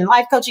therapy and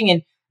life coaching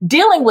and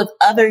dealing with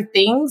other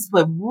things.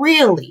 But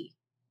really,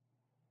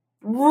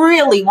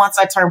 once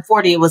I turned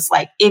 40, it was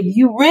like, if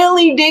you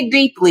really dig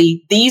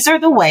deeply, these are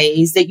the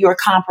ways that you're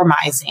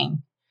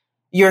compromising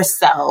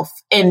yourself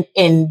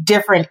in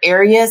different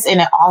areas. And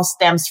it all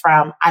stems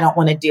from, I don't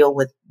want to deal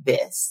with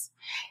this.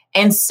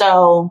 And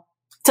so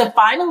to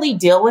finally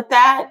deal with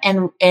that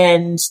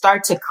and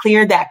start to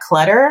clear that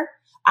clutter,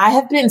 I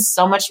have been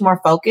so much more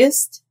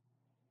focused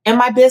in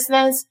my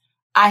business.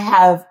 I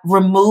have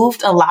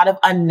removed a lot of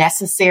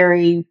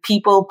unnecessary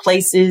people,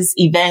 places,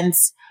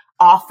 events,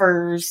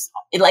 offers,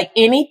 like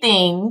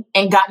anything,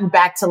 and gotten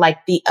back to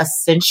like the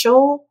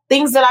essential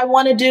things that I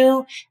want to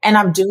do. And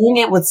I'm doing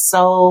it with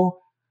so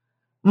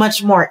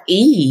much more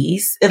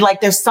ease. It's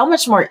like there's so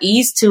much more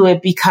ease to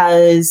it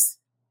because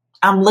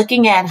I'm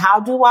looking at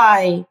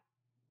I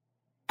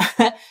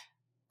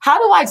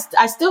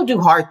still do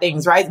hard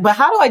things, right? But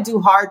how do I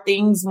do hard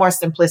things more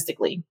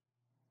simplistically?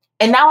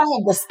 And now I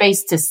have the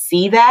space to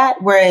see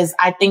that, whereas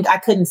I think I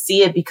couldn't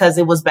see it because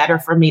it was better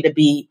for me to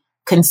be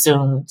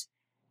consumed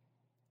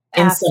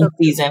in some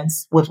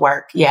seasons with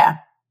work. Yeah.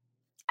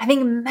 I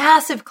think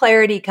massive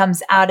clarity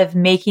comes out of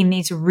making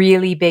these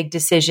really big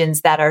decisions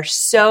that are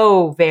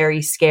so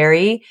very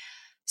scary.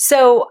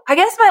 So I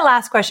guess my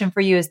last question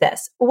for you is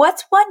this.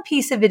 What's one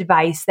piece of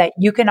advice that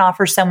you can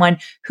offer someone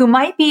who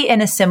might be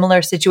in a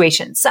similar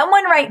situation?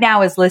 Someone right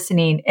now is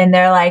listening and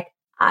they're like,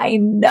 I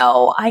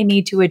know I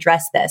need to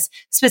address this.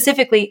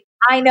 Specifically,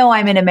 I know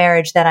I'm in a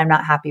marriage that I'm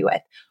not happy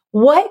with.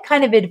 What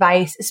kind of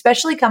advice,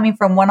 especially coming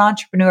from one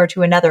entrepreneur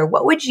to another,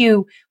 what would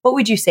you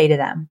say to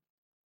them?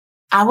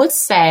 I would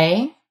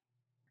say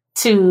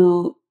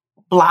to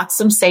block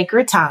some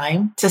sacred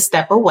time to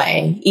step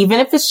away, even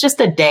if it's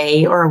just a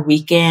day or a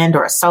weekend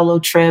or a solo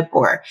trip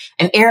or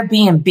an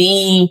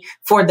Airbnb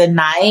for the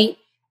night.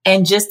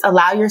 and just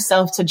allow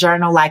yourself to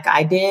journal like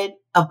I did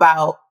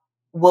about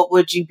what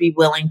would you be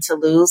willing to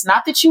lose?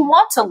 Not that you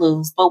want to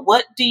lose, but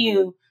what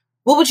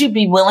would you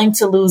be willing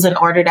to lose in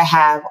order to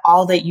have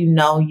all that you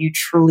know you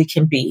truly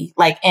can be?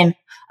 Like, and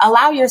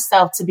allow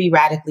yourself to be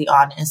radically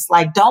honest.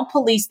 Like, don't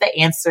police the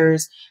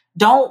answers.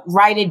 Don't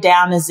write it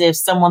down as if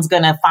someone's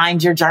going to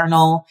find your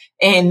journal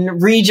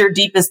and read your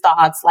deepest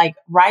thoughts. Like,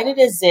 write it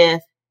as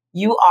if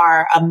you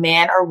are a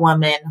man or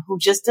woman who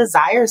just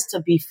desires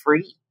to be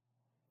free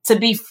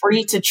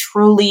to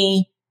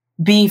truly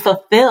be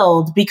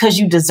fulfilled because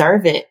you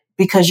deserve it,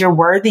 because you're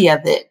worthy of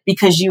it,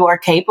 because you are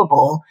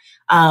capable.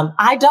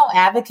 I don't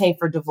advocate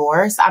for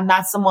divorce. I'm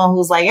not someone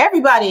who's like,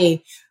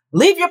 everybody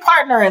leave your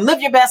partner and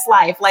live your best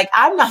life. Like,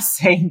 I'm not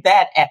saying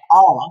that at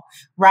all.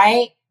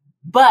 Right.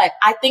 But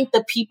I think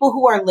the people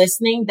who are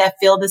listening that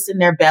feel this in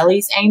their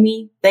bellies,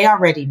 Amy, they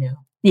already knew.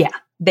 Yeah,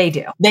 they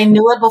do. They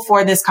knew it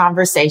before this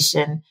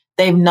conversation.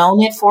 They've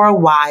known it for a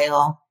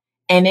while,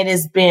 and it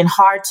has been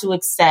hard to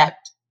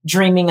accept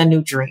dreaming a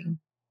new dream.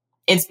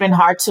 It's been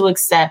hard to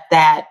accept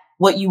that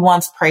what you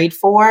once prayed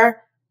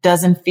for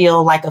doesn't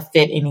feel like a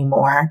fit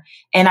anymore.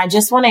 And I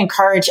just want to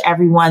encourage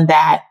everyone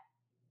that,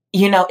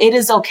 it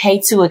is okay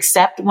to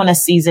accept when a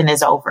season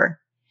is over.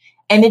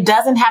 And it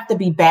doesn't have to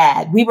be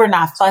bad. We were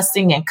not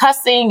fussing and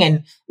cussing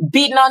and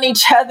beating on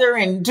each other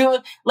and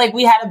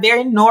we had a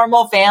very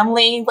normal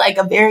family, like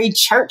a very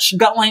church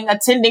going,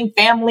 attending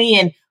family.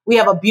 And we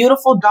have a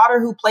beautiful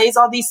daughter who plays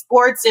all these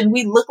sports, and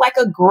we look like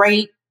a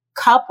great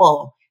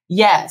couple.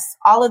 Yes,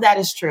 all of that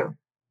is true.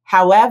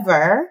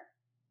 However,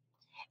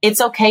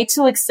 it's okay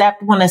to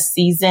accept when a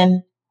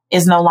season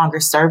is no longer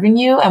serving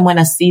you and when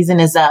a season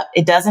is up.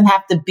 It doesn't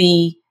have to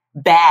be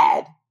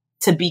bad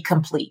to be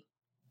complete.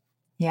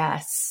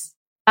 Yes.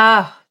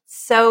 Oh,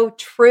 so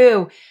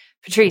true.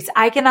 Patrice,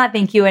 I cannot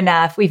thank you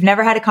enough. We've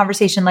never had a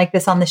conversation like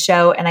this on the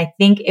show, and I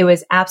think it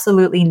was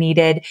absolutely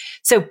needed.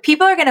 So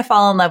people are going to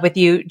fall in love with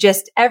you.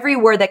 Just every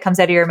word that comes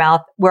out of your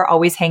mouth, we're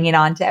always hanging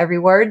on to every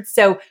word.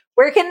 So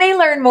where can they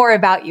learn more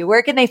about you?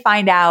 Where can they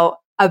find out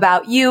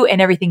about you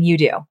and everything you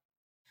do?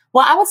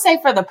 Well, I would say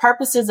for the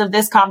purposes of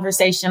this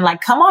conversation,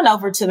 come on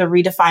over to the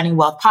Redefining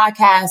Wealth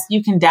podcast.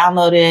 You can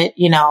download it,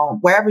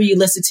 wherever you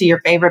listen to your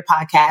favorite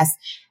podcast.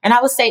 And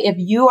I would say if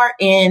you are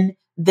in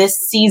this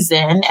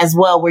season as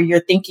well, where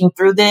you're thinking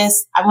through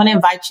this, I want to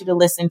invite you to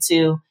listen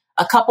to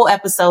a couple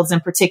episodes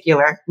in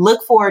particular.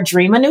 Look for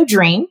Dream a New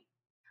Dream.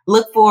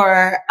 Look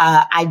for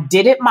I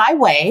Did It My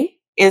Way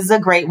is a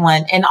great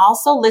one. And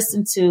also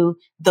listen to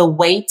the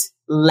Wait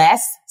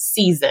Less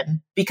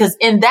season, because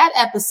in that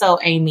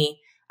episode, Amy,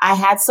 I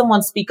had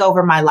someone speak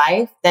over my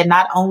life that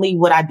not only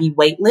would I be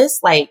weightless,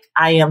 like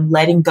I am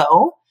letting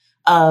go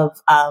of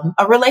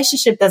a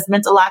relationship that's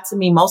meant a lot to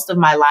me most of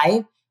my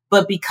life.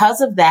 But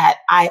because of that,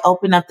 I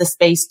open up the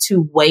space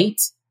to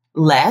wait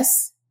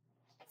less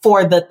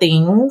for the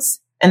things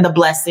and the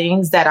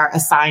blessings that are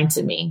assigned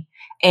to me.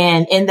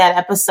 And in that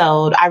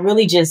episode, I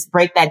really just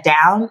break that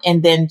down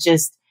and then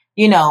just,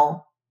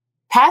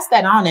 pass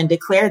that on and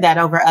declare that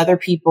over other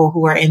people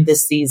who are in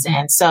this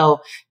season.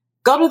 So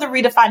go to the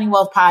Redefining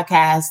Wealth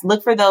podcast,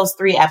 look for those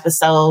 3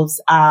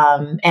 episodes,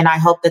 and I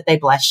hope that they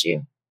bless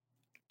you.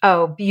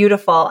 Oh,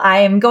 beautiful.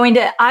 I'm going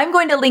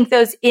to link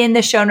those in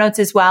the show notes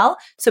as well,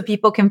 so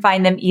people can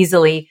find them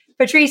easily.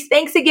 Patrice,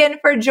 thanks again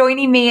for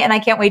joining me, and I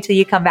can't wait till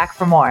you come back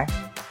for more.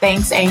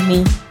 Thanks,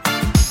 Amy.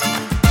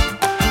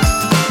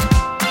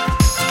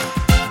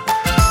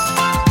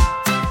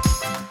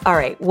 All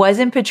right.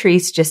 Wasn't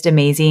Patrice just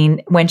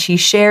amazing when she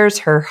shares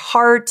her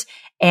heart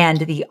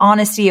and the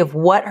honesty of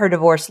what her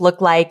divorce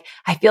looked like?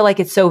 I feel like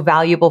it's so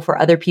valuable for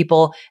other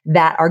people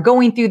that are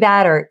going through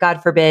that, or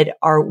God forbid,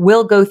 or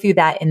will go through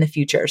that in the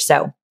future.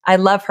 So I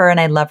love her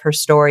and I love her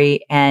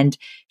story. And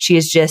she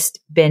has just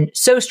been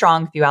so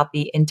strong throughout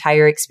the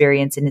entire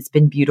experience. And it's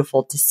been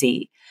beautiful to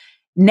see.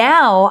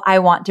 Now I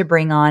want to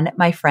bring on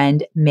my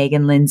friend,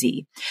 Meghan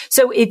Linsey.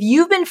 So if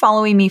you've been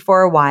following me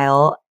for a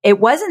while, it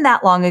wasn't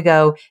that long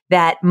ago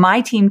that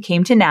my team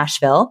came to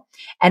Nashville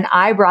and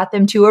I brought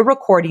them to a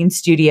recording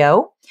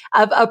studio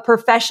of a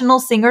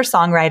professional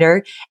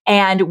singer-songwriter,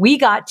 and we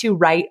got to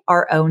write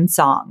our own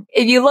song.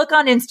 If you look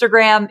on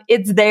Instagram,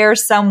 it's there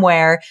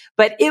somewhere,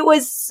 but it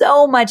was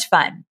so much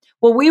fun.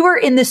 Well, we were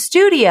in the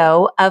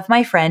studio of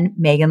my friend,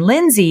 Meghan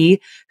Linsey,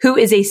 who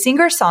is a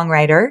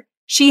singer-songwriter.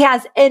 She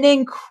has an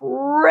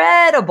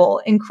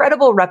incredible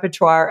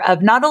repertoire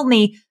of not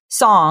only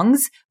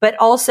songs, but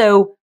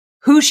also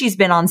who she's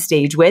been on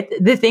stage with,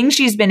 the things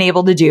she's been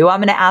able to do.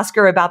 I'm going to ask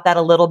her about that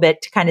a little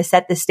bit to kind of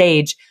set the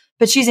stage,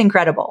 but she's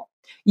incredible.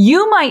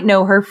 You might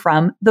know her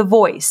from The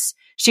Voice.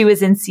 She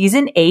was in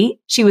season 8.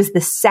 She was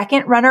the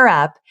second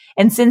runner-up.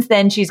 And since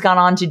then, she's gone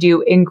on to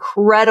do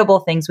incredible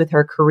things with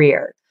her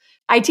career.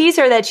 I tease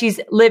her that she's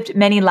lived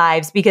many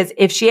lives because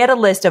if she had a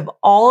list of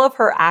all of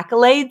her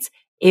accolades,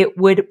 it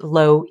would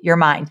blow your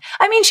mind.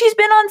 I mean, she's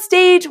been on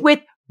stage with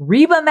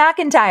Reba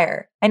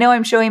McEntire. I know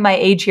I'm showing my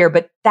age here,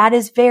 but that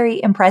is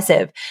very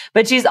impressive.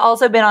 But she's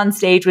also been on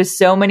stage with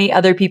so many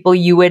other people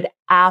you would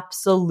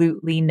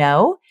absolutely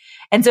know.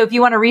 And so if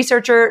you want to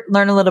research her,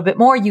 learn a little bit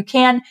more, you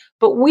can.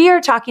 But we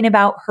are talking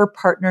about her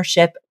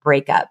partnership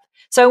breakup.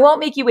 So I won't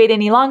make you wait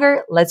any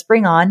longer. Let's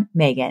bring on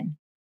Meghan.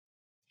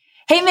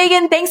 Hey,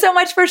 Meghan, thanks so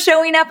much for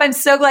showing up. I'm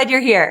so glad you're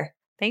here.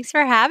 Thanks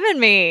for having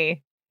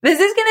me. This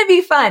is going to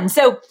be fun.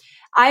 So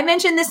I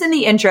mentioned this in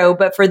the intro,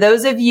 but for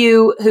those of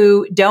you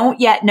who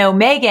don't yet know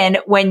Meghan,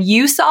 when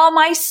you saw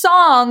my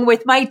song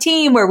with my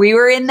team where we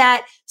were in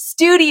that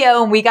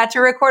studio and we got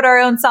to record our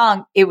own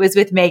song, it was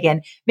with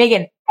Meghan.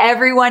 Meghan,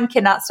 everyone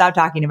cannot stop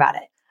talking about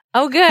it.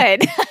 Oh,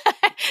 good.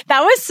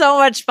 That was so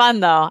much fun,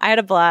 though. I had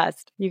a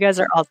blast. You guys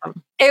are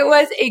awesome. It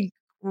was a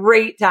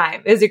great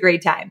time. It was a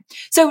great time.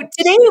 So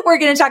today we're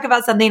going to talk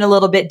about something a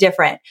little bit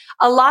different.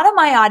 A lot of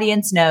my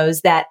audience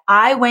knows that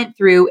I went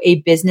through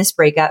a business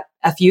breakup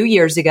a few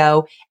years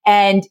ago,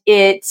 and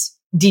it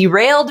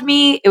derailed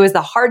me. It was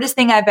the hardest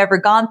thing I've ever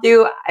gone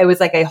through. It was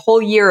like a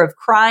whole year of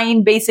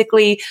crying,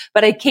 basically,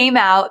 but I came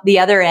out the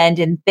other end,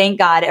 and thank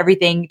God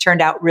everything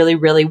turned out really,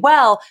 really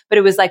well. But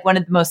it was like one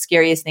of the most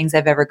scariest things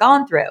I've ever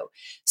gone through.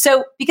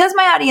 So because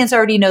my audience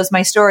already knows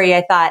my story,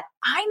 I thought,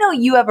 I know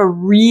you have a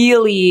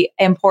really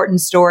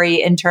important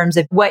story in terms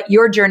of what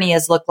your journey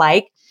has looked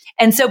like.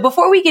 And so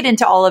before we get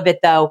into all of it,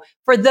 though,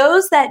 for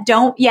those that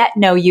don't yet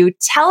know you,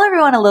 tell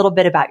everyone a little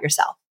bit about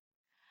yourself.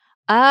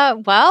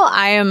 Well,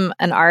 I am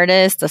an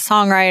artist, a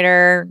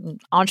songwriter,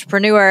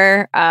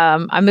 entrepreneur.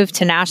 I moved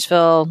to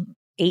Nashville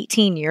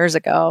 18 years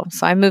ago.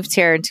 So I moved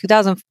here in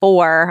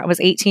 2004. I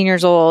was 18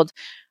 years old,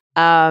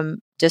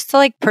 just to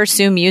like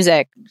pursue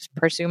music,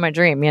 pursue my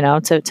dream,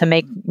 to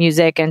make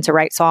music and to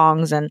write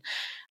songs. And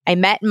I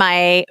met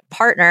my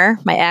partner,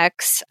 my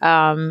ex,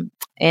 when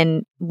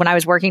I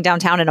was working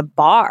downtown in a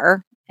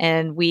bar.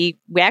 And we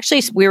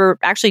were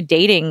actually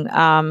dating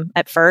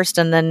at first,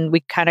 and then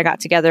we kind of got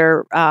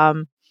together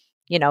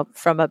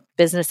from a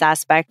business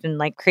aspect and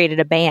like created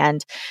a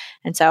band.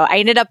 And so I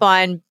ended up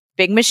on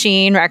Big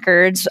Machine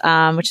Records,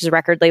 which is a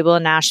record label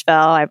in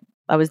Nashville.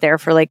 I was there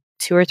for like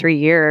 2 or 3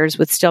 years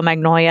with Steel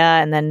Magnolia,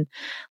 and then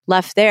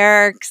left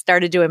there,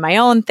 started doing my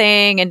own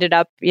thing, ended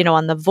up,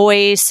 on The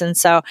Voice. And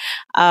so,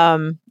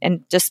 and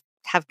just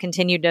have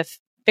continued to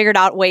figured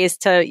out ways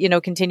to,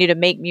 continue to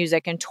make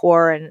music and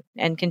tour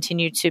and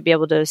continue to be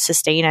able to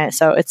sustain it.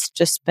 So it's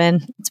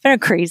been a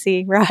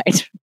crazy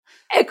ride.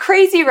 A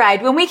crazy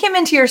ride. When we came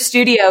into your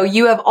studio,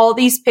 you have all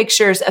these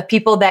pictures of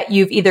people that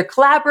you've either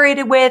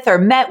collaborated with or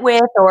met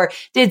with or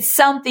did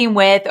something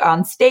with or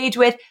on stage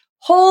with.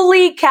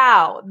 Holy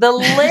cow. The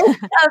list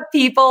of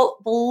people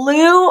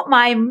blew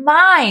my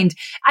mind.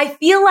 I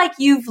feel like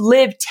you've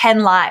lived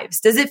 10 lives.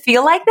 Does it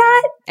feel like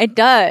that? It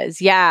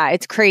does. Yeah.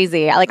 It's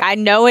crazy. Like I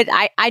know it.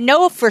 I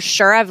know for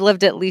sure I've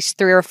lived at least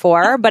 3 or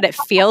 4, but it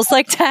feels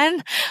like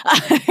 10.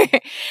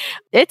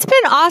 It's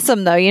been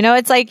awesome though.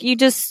 It's like you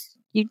just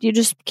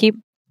keep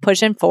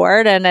pushing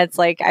forward, and it's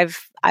like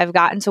I've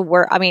gotten to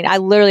work. I mean, I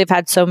literally have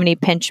had so many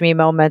pinch me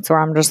moments where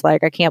I'm just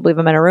like, I can't believe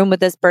I'm in a room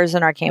with this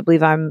person, or I can't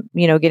believe I'm,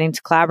 getting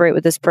to collaborate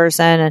with this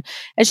person. And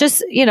it's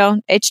just,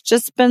 it's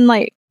just been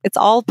like, it's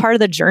all part of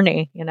the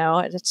journey,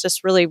 it's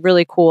just really,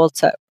 really cool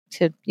to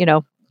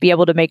be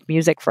able to make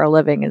music for a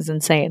living is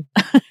insane.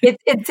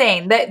 It's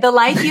insane. The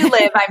life you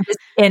live, I'm just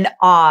in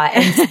awe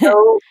and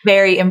so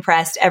very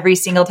impressed every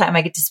single time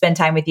I get to spend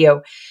time with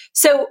you.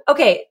 So,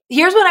 okay,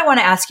 here's what I want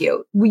to ask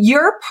you.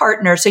 Your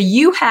partner, so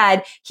he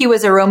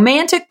was a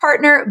romantic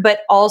partner, but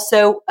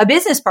also a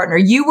business partner.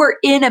 You were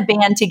in a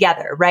band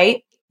together,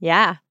 right?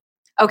 Yeah.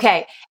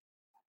 Okay.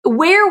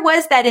 Where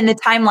was that in the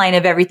timeline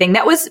of everything?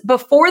 That was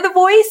before The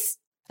Voice?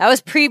 That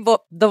was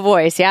The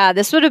Voice. Yeah.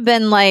 This would have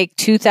been like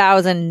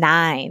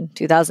 2009,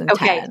 2010.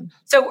 Okay.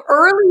 So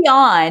early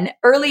on,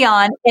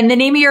 and the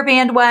name of your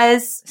band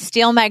was?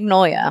 Steel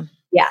Magnolia.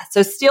 Yeah.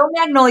 So Steel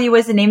Magnolia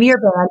was the name of your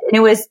band, and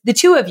it was the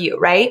two of you,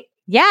 right?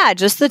 Yeah.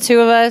 Just the two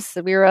of us.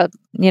 We were a,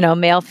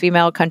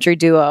 male-female country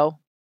duo.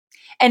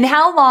 And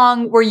how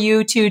long were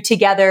you two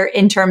together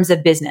in terms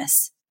of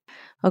business?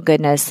 Oh,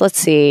 goodness. Let's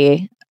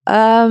see.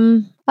 About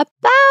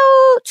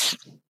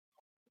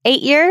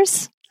 8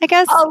 years. I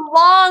guess. A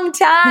long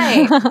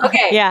time.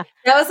 Okay. Yeah.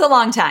 That was a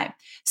long time.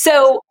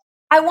 So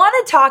I want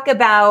to talk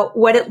about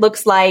what it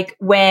looks like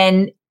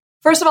when,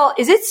 first of all,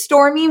 is it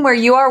storming where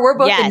you are? We're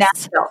both in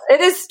Nashville.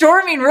 It is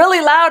storming really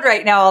loud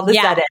right now all of a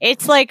sudden.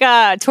 It's like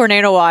a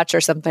tornado watch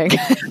or something.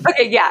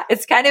 Okay. Yeah.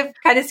 It's kind of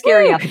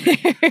scary.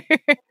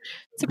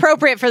 It's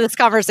appropriate for this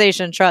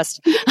conversation.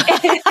 Trust.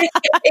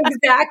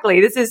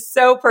 Exactly. This is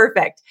so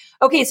perfect.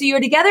 Okay. So you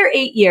were together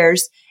 8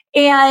 years,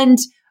 and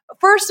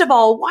first of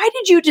all, why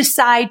did you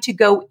decide to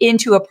go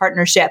into a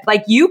partnership?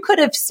 Like, you could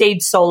have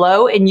stayed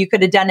solo and you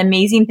could have done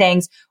amazing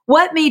things.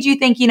 What made you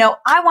think,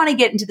 I want to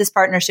get into this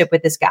partnership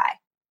with this guy?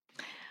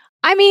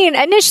 I mean,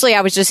 initially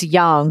I was just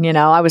young,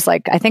 I was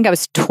like, I think I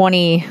was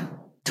 20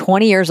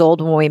 years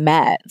old when we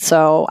met.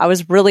 So I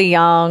was really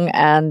young,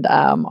 and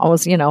I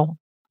was,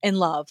 in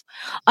love.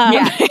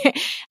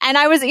 And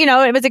I was,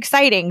 it was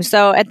exciting.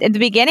 So at the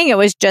beginning, it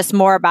was just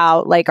more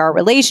about like our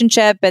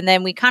relationship. And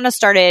then we kind of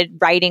started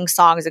writing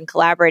songs and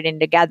collaborating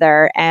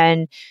together.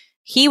 And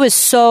he was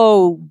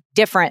so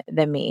different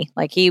than me.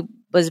 Like he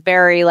was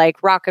very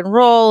like rock and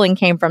roll and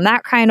came from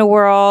that kind of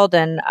world.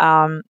 And,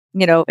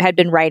 had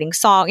been writing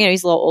songs,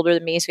 he's a little older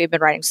than me. So he'd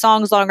been writing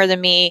songs longer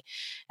than me.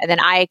 And then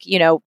I,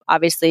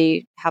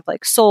 obviously have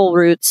like soul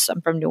roots.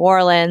 I'm from New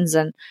Orleans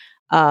and,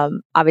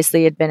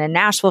 obviously had been in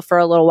Nashville for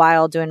a little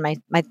while doing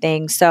my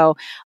thing. So,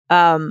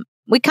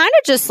 we kind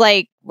of just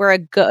like,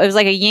 it was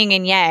like a yin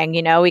and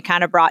yang, we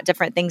kind of brought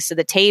different things to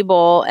the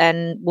table.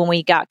 And when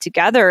we got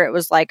together, it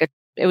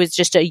was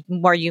just a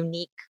more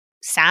unique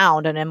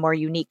sound and a more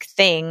unique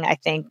thing. I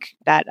think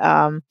that,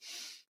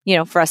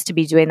 for us to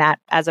be doing that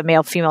as a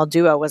male female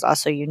duo was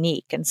also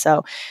unique. And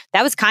so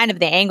that was kind of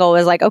the angle,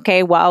 was like,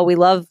 okay, well, we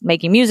love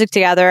making music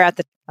together at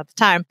the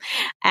time.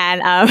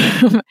 And,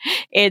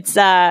 it's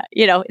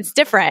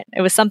different.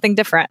 It was something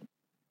different.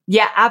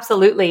 Yeah,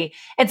 absolutely.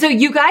 And so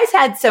you guys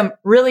had some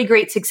really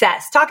great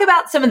success. Talk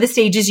about some of the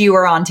stages you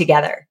were on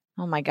together.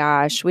 Oh my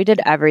gosh, we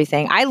did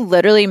everything. I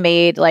literally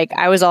made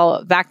I was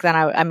all back then.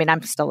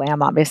 I'm still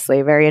am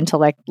obviously very into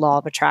like law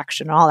of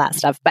attraction and all that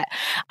stuff, but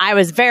I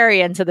was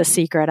very into The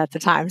Secret at the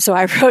time. So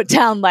I wrote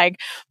down like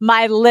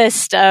my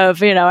list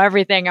of,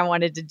 everything I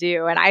wanted to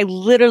do. And I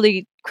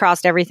literally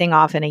crossed everything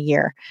off in a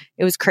year.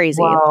 It was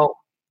crazy. Whoa.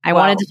 I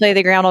wanted to play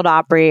the Grand Ole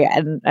Opry,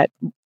 and at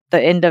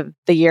the end of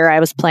the year, I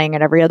was playing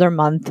it every other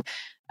month.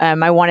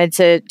 I wanted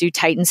to do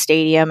Titan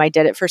Stadium. I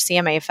did it for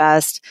CMA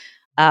Fest,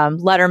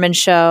 Letterman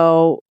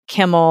Show,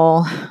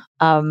 Kimmel.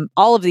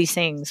 All of these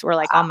things were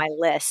like on my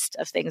list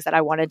of things that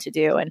I wanted to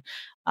do. And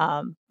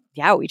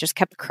we just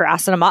kept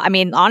crossing them off. I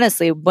mean,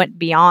 honestly, went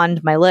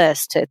beyond my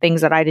list to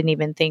things that I didn't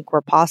even think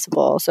were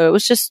possible. So it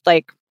was just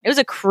like, it was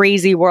a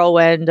crazy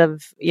whirlwind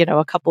of,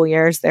 a couple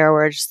years there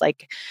where it just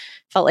like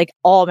felt like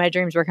all my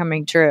dreams were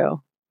coming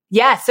true.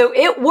 Yeah. So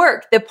it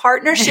worked. The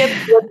partnership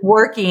was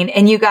working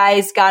and you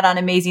guys got on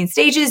amazing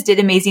stages, did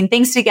amazing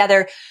things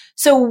together.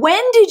 So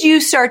when did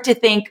you start to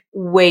think,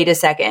 wait a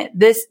second,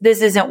 this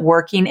isn't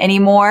working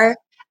anymore?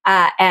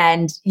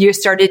 And you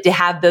started to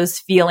have those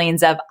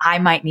feelings of, I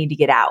might need to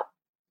get out.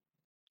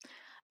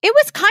 It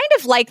was kind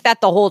of like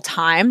that the whole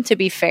time, to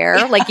be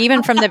fair, like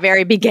even from the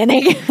very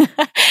beginning.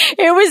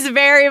 It was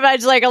very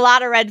much like a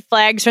lot of red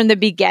flags from the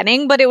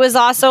beginning, but it was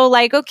also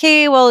like,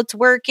 okay, well, it's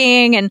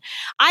working. And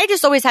I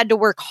just always had to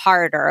work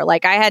harder.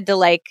 Like I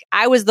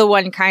was the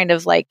one kind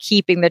of like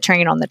keeping the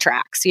train on the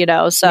tracks, So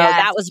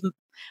yes.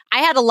 I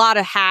had a lot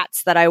of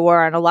hats that I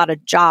wore and a lot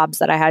of jobs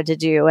that I had to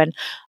do. And,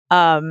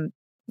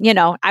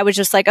 I was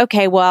just like,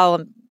 okay,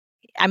 well,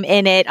 I'm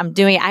in it. I'm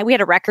doing it. We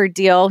had a record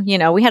deal,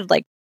 we had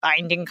like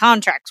binding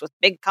contracts with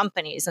big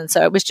companies. And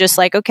so it was just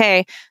like,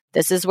 okay,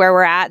 this is where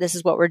we're at. This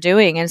is what we're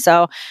doing. And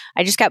so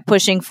I just kept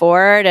pushing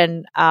forward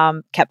and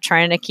kept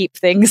trying to keep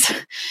things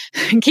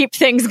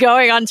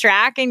going on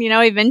track. And,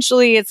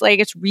 eventually it's like,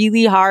 it's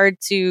really hard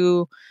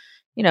to,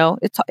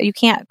 you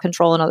can't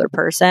control another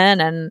person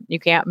and you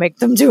can't make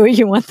them do what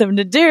you want them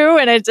to do.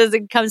 And it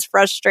becomes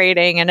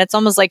frustrating. And it's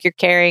almost like you're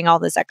carrying all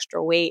this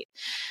extra weight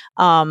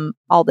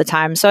all the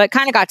time. So it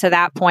kind of got to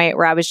that point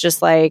where I was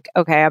just like,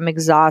 okay, I'm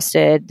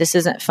exhausted. This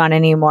isn't fun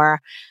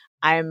anymore.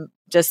 I'm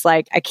just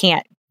like, I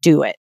can't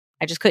do it.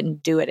 I just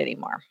couldn't do it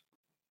anymore.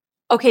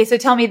 Okay. So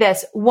tell me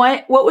this,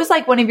 what was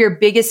like one of your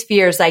biggest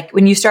fears? Like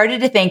when you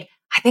started to think,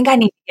 I think I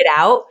need to get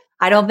out.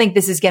 I don't think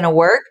this is going to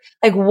work.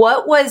 Like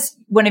what was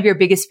one of your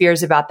biggest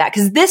fears about that?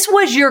 Because this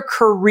was your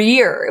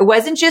career. It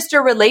wasn't just a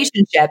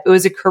relationship. It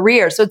was a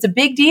career. So it's a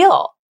big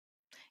deal.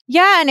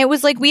 Yeah. And it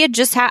was like, we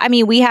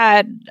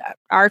had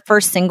our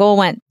first single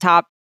went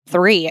top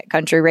 3 at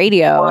country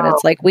radio. Wow. And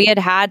it's like, we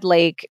had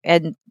like,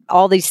 and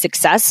all these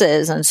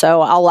successes. And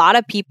so a lot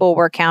of people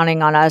were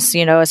counting on us,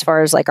 as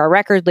far as like our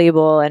record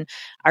label and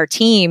our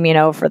team,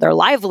 for their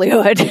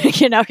livelihood.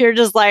 You're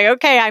just like,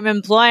 okay, I'm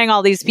employing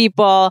all these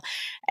people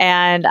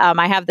and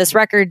I have this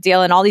record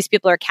deal and all these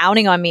people are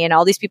counting on me and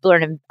all these people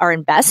are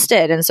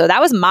invested. And so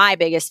that was my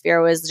biggest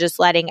fear, was just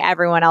letting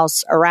everyone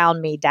else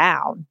around me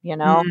down,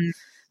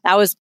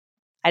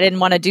 I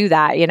didn't want to do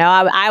that.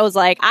 I was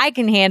like, I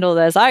can handle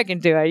this. I can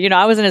do it.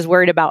 I wasn't as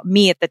worried about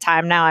me at the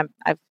time. Now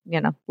I've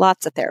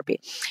lots of therapy,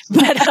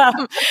 but,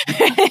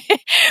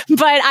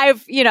 but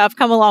I've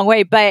come a long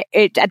way, but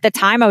at the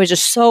time I was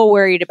just so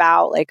worried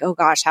about like, oh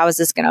gosh, how is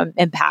this going to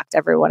impact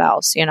everyone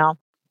else?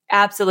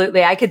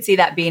 Absolutely. I could see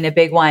that being a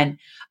big one.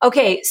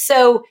 Okay.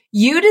 So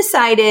you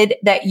decided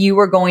that you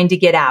were going to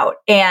get out.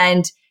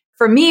 And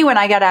for me, when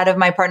I got out of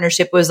my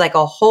partnership, it was like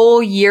a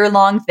whole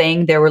year-long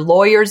thing. There were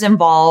lawyers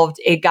involved.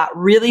 It got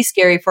really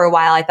scary for a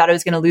while. I thought I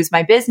was going to lose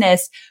my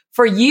business.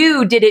 For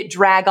you, did it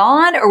drag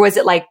on, or was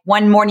it like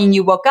one morning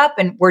you woke up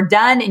and we're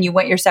done and you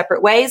went your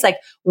separate ways? Like,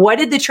 what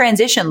did the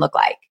transition look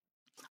like?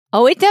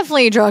 Oh, it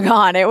definitely drug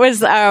on. It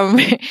was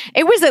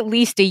at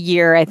least a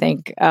year, I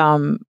think.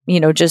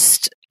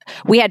 Just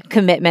we had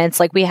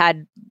commitments, like we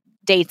had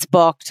dates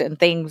booked and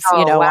things,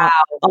 wow.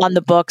 on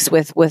the books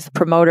with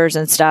promoters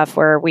and stuff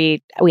where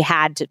we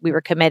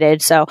were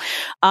committed. So,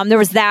 there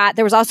was that.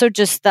 There was also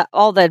just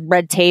all the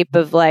red tape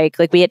of like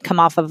we had come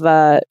off of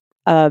a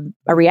a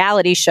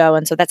reality show.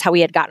 And so that's how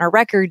we had gotten a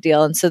record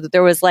deal. And so that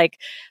there was like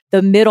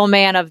the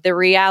middleman of the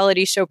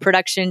reality show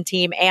production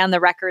team and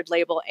the record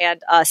label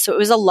and us. So it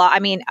was a lot. I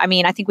mean,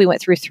 I think we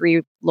went through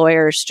 3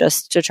 lawyers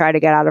just to try to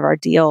get out of our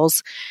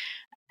deals.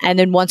 And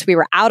then once we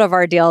were out of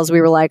our deals, we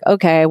were like,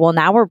 okay, well,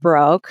 now we're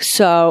broke.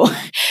 So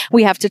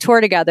we have to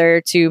tour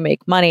together to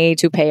make money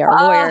to pay our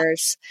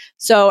lawyers.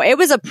 So it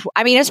was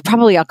it's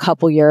probably a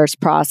couple years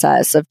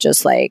process of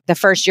just like the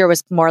first year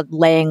was more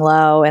laying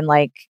low and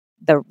like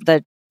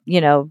the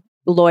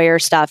lawyer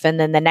stuff. And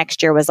then the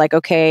next year was like,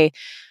 okay,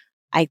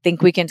 I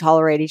think we can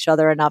tolerate each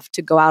other enough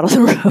to go out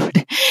on the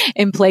road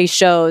and play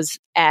shows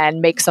and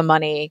make some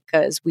money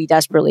because we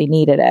desperately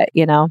needed it,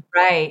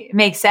 Right.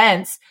 Makes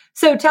sense.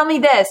 So tell me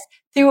this.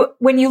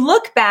 When you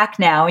look back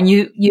now and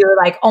you're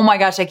like, oh my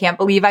gosh, I can't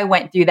believe I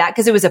went through that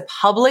because it was a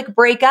public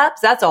breakup.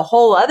 So that's a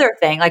whole other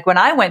thing. Like when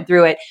I went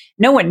through it,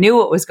 no one knew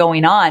what was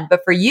going on.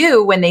 But for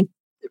you, when they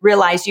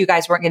realized you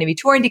guys weren't going to be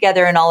touring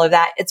together and all of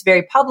that, it's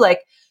very public.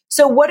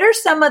 So what are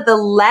some of the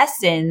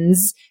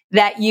lessons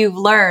that you've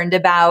learned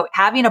about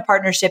having a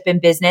partnership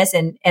in business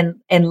and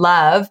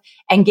love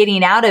and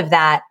getting out of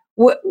that?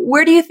 What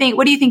do you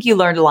think you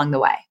learned along the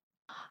way?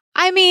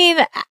 I mean,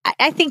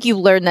 I think you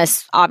learn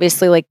this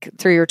obviously like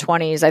through your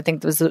 20s. I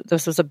think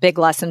this was a big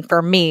lesson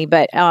for me.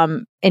 But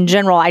in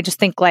general, I just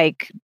think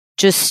like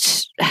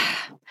just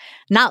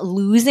not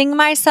losing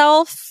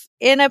myself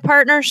in a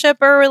partnership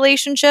or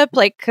relationship,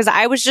 like because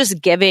I was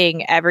just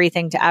giving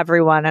everything to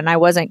everyone and I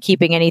wasn't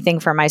keeping anything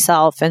for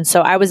myself. And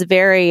so I was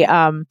very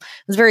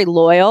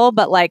loyal,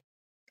 but like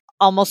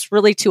almost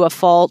really to a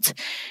fault.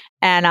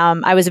 And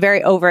I was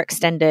very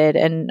overextended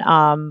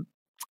and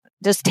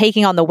just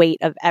taking on the weight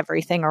of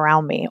everything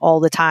around me all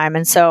the time.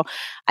 And so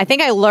I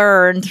think I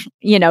learned,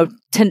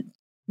 to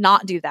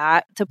not do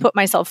that, to put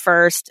myself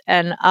first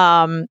and,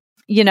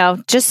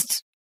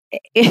 just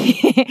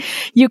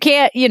you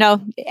can't,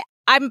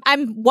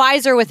 I'm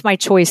wiser with my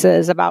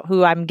choices about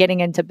who I'm getting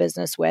into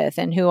business with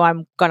and who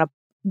I'm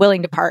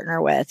willing to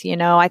partner with.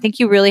 I think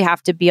you really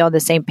have to be on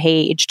the same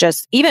page,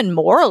 just even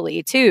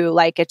morally too.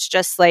 Like, it's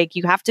just like,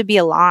 you have to be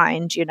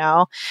aligned,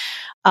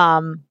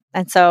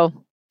 and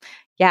so,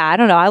 yeah, I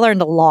don't know. I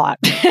learned a lot.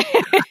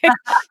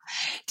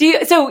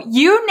 So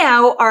you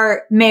now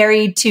are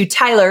married to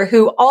Tyler,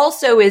 who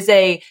also is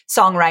a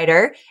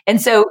songwriter.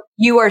 And so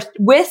you are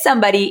with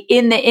somebody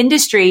in the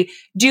industry.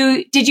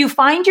 Did you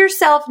find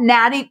yourself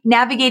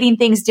navigating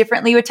things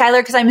differently with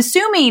Tyler? Because I'm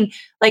assuming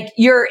like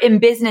you're in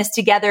business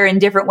together in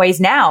different ways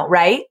now,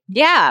 right?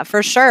 Yeah,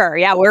 for sure.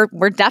 Yeah,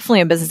 we're definitely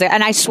in business.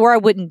 And I swore I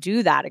wouldn't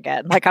do that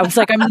again. Like I was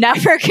like, I'm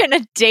never going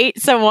to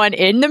date someone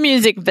in the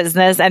music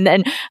business and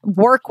then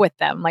work with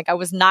them. Like I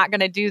was not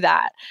going to do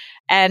that.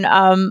 And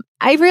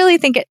I really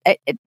think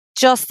it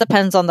just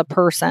depends on the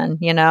person,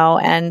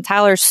 and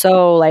Tyler's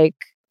so like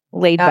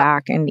laid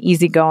back and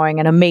easygoing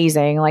and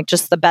amazing, like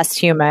just the best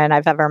human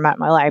I've ever met in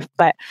my life.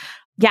 But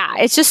yeah,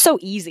 it's just so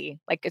easy.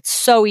 Like it's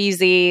so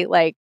easy.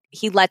 Like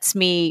he lets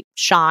me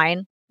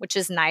shine, which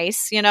is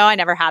nice. I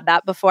never had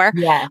that before.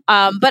 Yeah.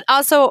 But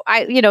also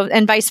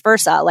and vice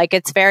versa. Like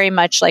it's very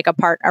much like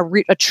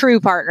a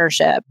true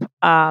partnership.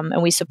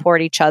 And we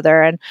support each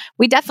other and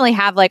we definitely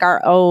have like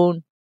our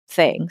own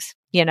things.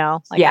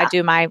 I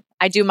do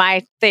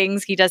my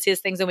things, he does his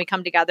things, and we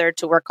come together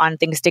to work on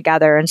things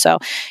together. And so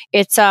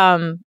it's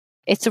a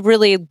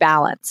really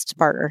balanced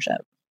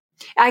partnership.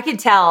 I could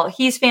tell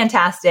he's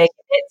fantastic.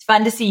 It's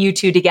fun to see you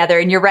two together.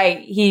 And you're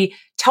right. He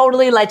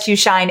totally lets you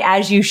shine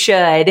as you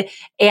should.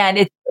 And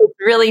it's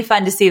really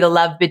fun to see the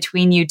love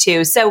between you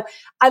two. So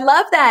I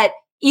love that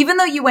even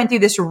though you went through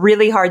this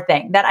really hard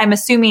thing that I'm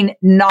assuming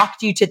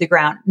knocked you to the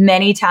ground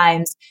many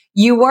times,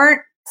 you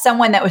weren't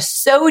someone that was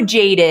so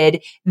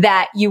jaded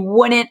that you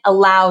wouldn't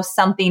allow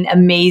something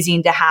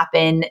amazing to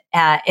happen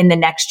in the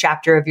next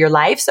chapter of your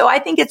life. So I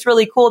think it's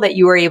really cool that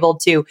you were able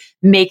to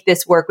make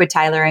this work with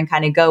Tyler and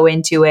kind of go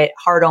into it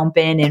heart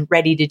open and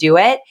ready to do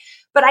it.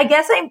 But I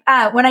guess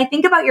when I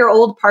think about your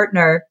old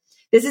partner,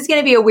 this is going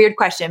to be a weird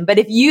question, but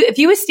if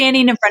he was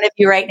standing in front of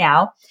you right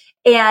now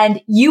and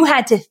you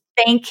had to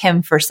thank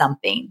him for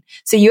something,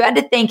 so you had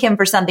to thank him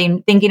for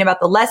something, thinking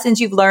about the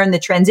lessons you've learned, the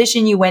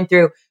transition you went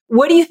through,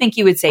 what do you think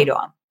you would say to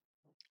him?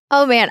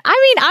 Oh man.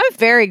 I mean, I'm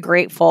very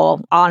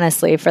grateful,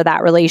 honestly, for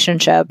that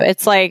relationship.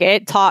 It's like,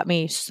 it taught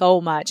me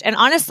so much. And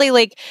honestly,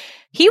 like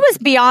he was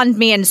beyond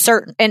me in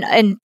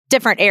in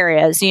different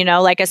areas,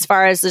 like as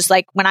far as just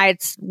like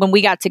when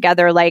we got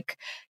together, like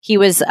he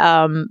was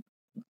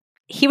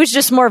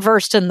just more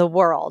versed in the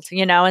world,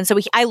 and so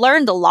I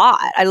learned a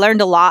lot. I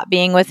learned a lot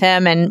being with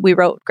him, and we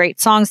wrote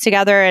great songs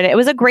together. And it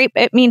was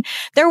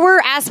there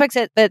were aspects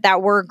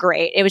that were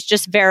great. It was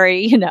just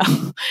very,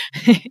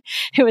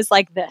 it was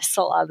like this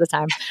a lot of the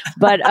time.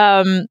 But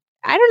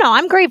I don't know.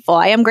 I'm grateful.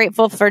 I am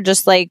grateful for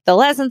just like the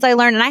lessons I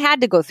learned. And I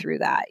had to go through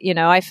that.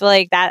 I feel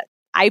like that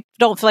I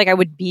don't feel like I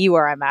would be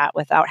where I'm at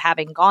without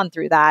having gone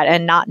through that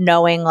and not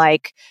knowing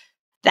like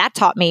that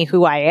taught me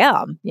who I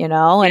am,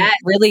 and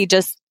really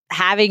just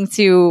having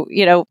to,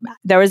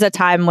 there was a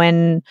time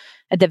when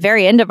at the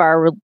very end of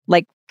our,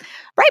 like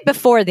right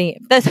before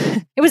it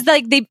was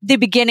like the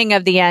beginning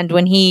of the end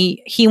when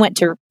he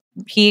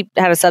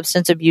had a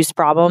substance abuse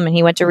problem and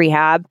he went to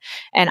rehab,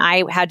 and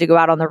I had to go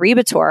out on the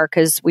Reba tour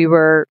because we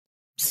were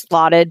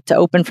slotted to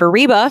open for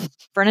Reba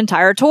for an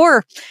entire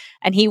tour.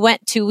 And he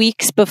went 2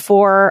 weeks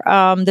before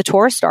the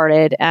tour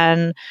started,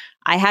 and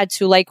I had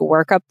to like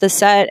work up the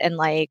set and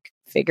like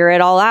figure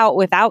it all out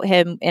without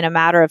him in a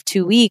matter of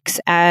 2 weeks.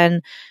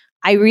 And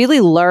I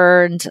really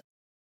learned,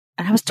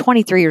 and I was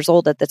 23 years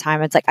old at the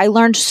time. It's like, I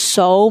learned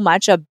so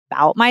much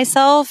about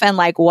myself and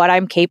like what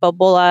I'm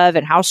capable of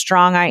and how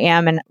strong I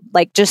am, and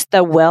like just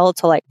the will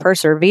to like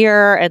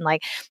persevere. And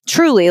like,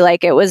 truly,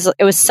 like it was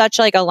such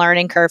like a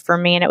learning curve for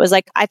me. And it was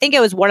like, I think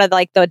it was one of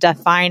like the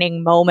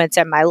defining moments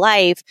in my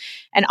life.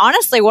 And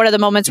honestly, one of the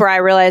moments where I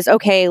realized,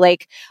 okay,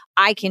 like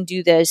I can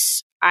do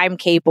this. I'm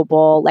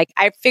capable. Like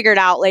I figured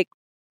out like,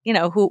 you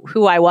know,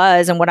 who I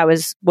was and what I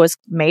was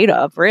made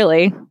of,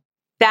 really.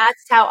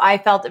 That's how I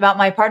felt about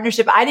my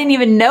partnership. I didn't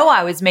even know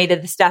I was made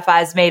of the stuff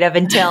I was made of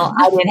until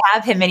I didn't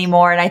have him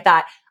anymore. And I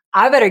thought,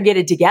 I better get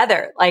it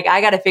together. Like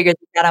I got to figure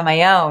this out on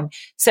my own.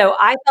 So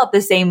I felt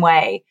the same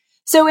way.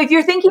 So if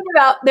you're thinking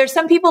about, there's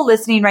some people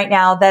listening right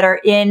now that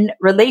are in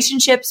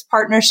relationships,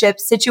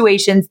 partnerships,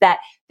 situations that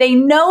they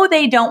know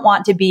they don't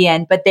want to be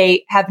in, but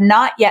they have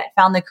not yet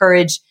found the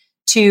courage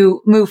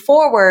to move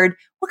forward.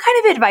 What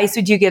kind of advice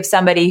would you give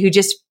somebody who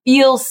just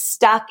feels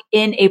stuck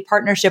in a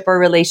partnership or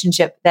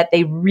relationship that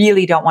they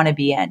really don't want to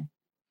be in?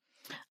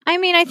 I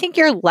mean, I think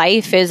your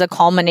life is a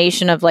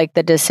culmination of like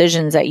the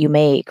decisions that you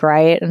make,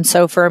 right? And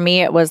so for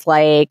me, it was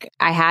like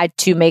I had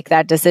to make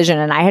that decision,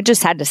 and I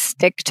just had to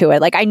stick to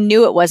it. Like I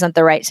knew it wasn't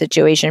the right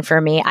situation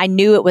for me. I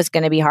knew it was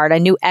going to be hard. I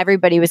knew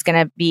everybody was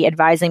going to be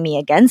advising me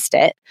against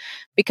it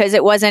because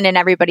it wasn't in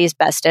everybody's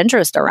best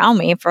interest around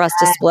me for us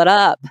to split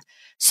up.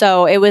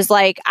 So it was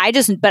like,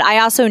 but I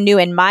also knew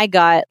in my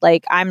gut,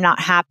 like, I'm not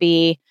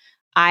happy.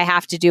 I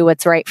have to do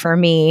what's right for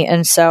me.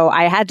 And so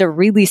I had to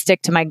really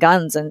stick to my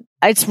guns. And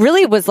it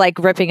really was like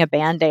ripping a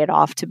Band-Aid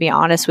off, to be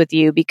honest with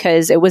you,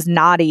 because it was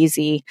not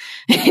easy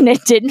and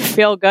it didn't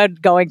feel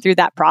good going through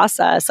that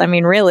process. I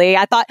mean, really,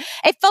 I thought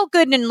it felt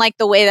good in like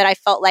the way that I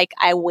felt like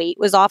weight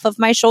was off of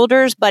my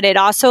shoulders, but it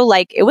also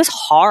like, it was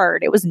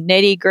hard. It was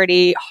nitty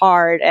gritty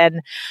hard. And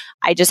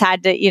I just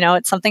had to, you know,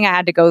 it's something I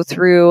had to go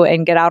through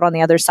and get out on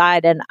the other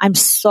side. And I'm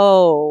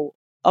so,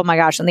 oh my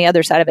gosh, on the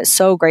other side of it,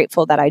 so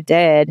grateful that I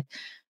did.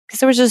 Because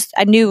there was just,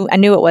 I knew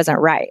it wasn't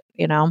right,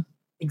 you know?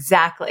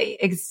 Exactly.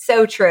 It's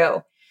so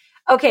true.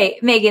 Okay,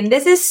 Meghan,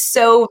 this is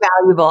so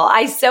valuable.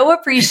 I so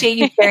appreciate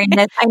you sharing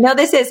this. I know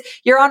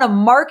you're on a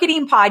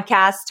marketing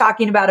podcast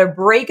talking about a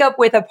breakup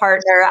with a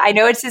partner. I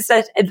know it's just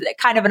a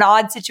kind of an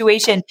odd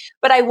situation,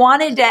 but I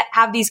wanted to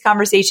have these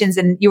conversations,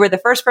 and you were the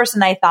first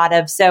person I thought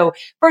of. So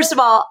first of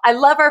all, I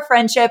love our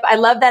friendship. I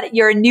love that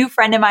you're a new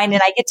friend of mine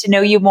and I get to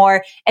know you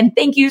more. And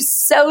thank you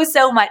so,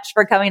 so much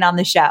for coming on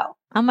the show.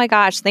 Oh my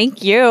gosh,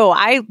 thank you.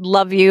 I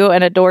love you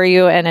and adore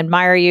you and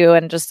admire you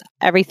and just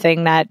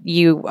everything that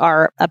you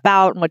are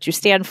about and what you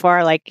stand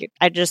for. Like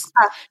I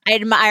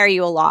admire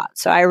you a lot.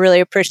 So I really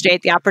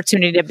appreciate the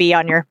opportunity to be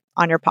on your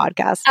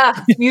podcast.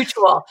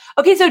 Mutual.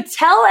 Okay, so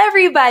tell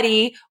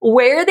everybody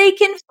where they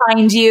can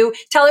find you.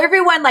 Tell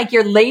everyone like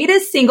your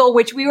latest single,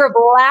 which we were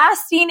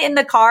blasting in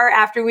the car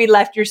after we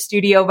left your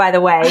studio, by the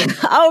way.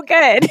 Oh,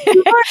 good. People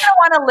are going to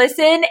want to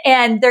listen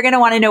and they're going to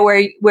want to know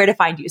where to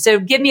find you. So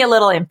give me a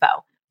little info.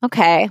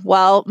 Okay.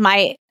 Well,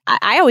 I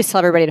always tell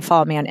everybody to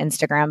follow me on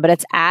Instagram, but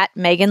it's at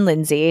Meghan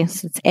Linsey.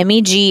 So it's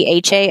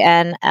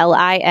MEGHANLINSEY.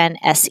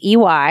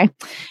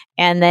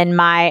 And then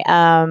my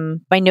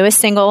newest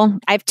single,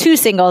 I have 2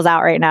 singles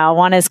out right now.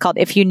 One is called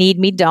If You Need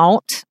Me,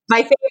 Don't.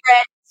 My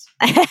favorite.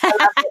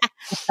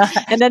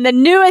 And then the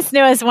newest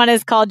one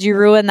is called You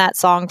Ruined That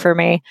Song for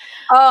Me.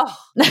 Oh,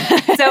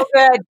 so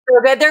good.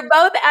 So good. They're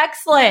both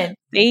excellent.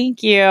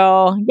 Thank you.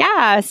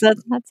 Yeah. So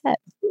that's it.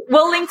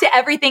 We'll link to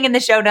everything in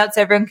the show notes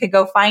so everyone can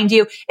go find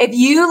you. If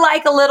you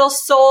like a little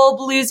soul,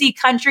 bluesy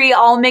country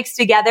all mixed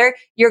together,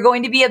 you're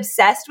going to be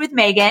obsessed with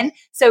Meghan.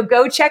 So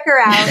go check her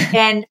out.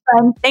 And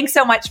thanks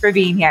so much for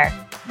being here.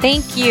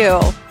 Thank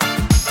you.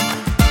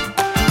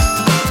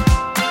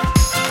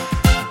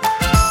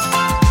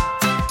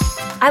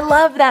 I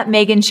love that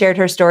Meghan shared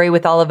her story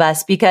with all of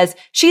us because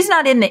she's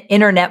not in the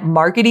internet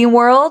marketing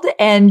world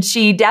and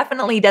she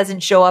definitely doesn't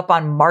show up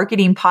on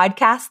marketing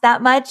podcasts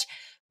that much.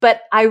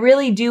 But I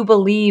really do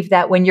believe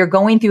that when you're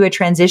going through a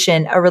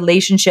transition, a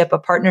relationship, a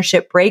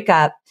partnership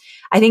breakup,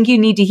 I think you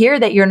need to hear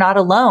that you're not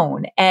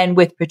alone. And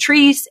with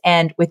Patrice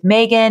and with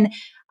Meghan,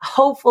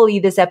 hopefully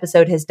this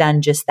episode has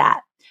done just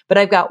that. But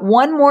I've got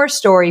one more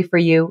story for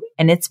you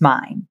and it's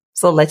mine.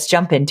 So let's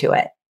jump into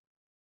it.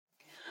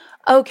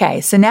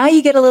 Okay, so now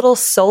you get a little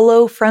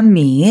solo from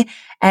me,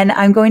 and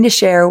I'm going to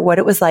share what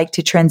it was like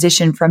to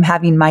transition from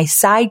having my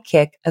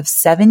sidekick of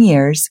 7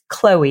 years,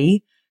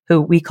 Chloe,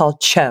 who we call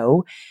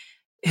Cho,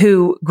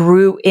 who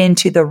grew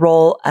into the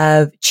role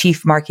of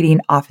chief marketing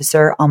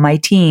officer on my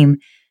team,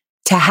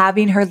 to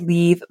having her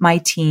leave my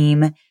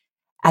team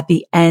at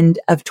the end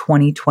of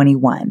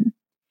 2021.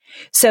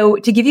 So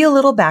to give you a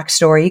little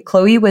backstory,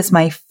 Chloe was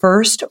my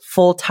first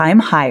full-time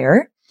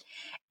hire,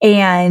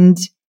 and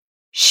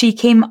she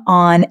came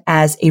on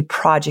as a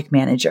project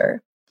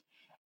manager.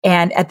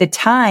 And at the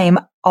time,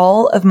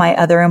 all of my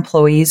other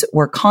employees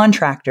were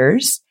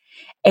contractors,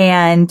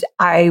 and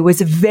I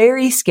was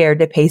very scared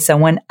to pay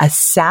someone a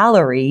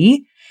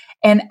salary.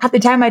 And at the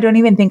time, I don't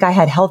even think I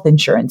had health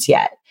insurance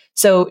yet.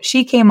 So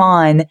she came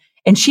on,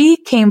 and she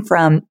came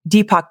from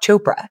Deepak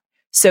Chopra.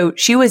 So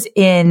she was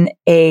in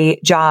a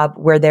job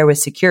where there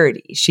was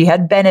security. She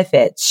had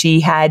benefits. She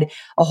had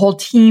a whole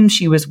team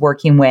she was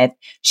working with.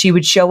 She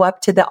would show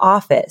up to the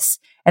office.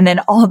 And then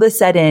all of a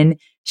sudden,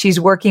 she's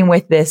working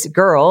with this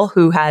girl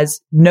who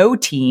has no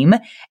team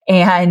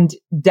and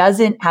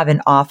doesn't have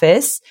an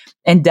office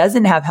and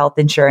doesn't have health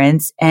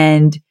insurance.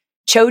 And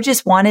Cho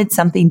just wanted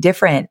something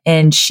different,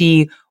 and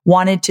she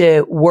wanted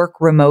to work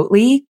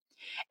remotely.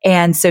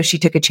 And so she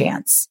took a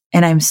chance,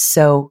 and I'm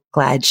so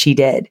glad she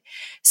did.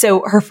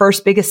 So her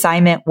first big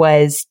assignment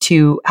was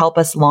to help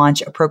us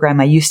launch a program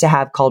I used to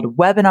have called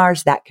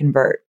Webinars That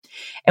Convert.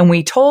 And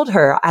we told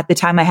her at the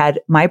time I had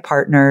my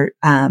partner,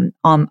 I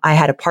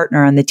had a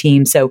partner on the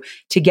team. So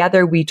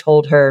together we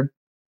told her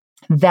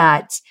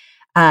that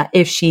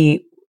if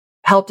she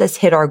helped us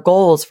hit our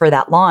goals for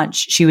that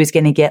launch, she was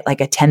going to get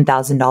like a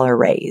 $10,000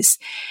 raise.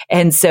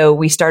 And so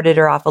we started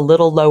her off a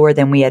little lower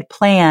than we had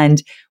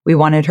planned. We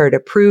wanted her to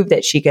prove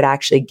that she could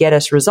actually get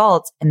us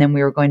results. And then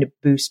we were going to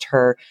boost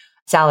her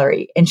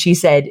salary. And she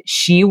said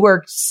she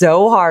worked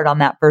so hard on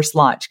that first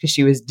launch because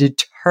she was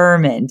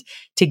determined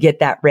to get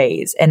that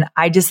raise. And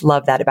I just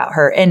love that about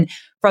her. And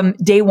from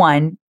day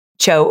one,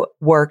 Cho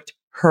worked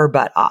her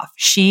butt off.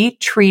 She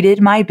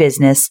treated my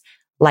business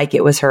like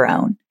it was her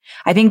own.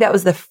 I think that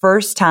was the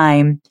first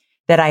time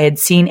that I had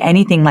seen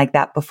anything like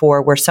that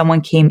before, where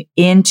someone came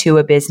into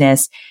a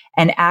business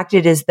and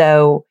acted as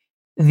though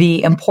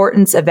the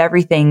importance of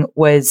everything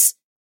was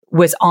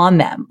on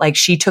them. Like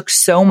she took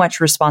so much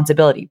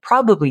responsibility,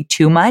 probably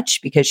too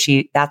much because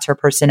that's her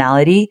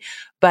personality,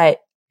 but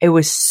it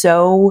was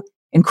so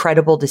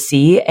incredible to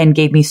see and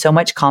gave me so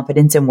much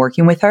confidence in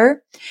working with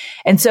her.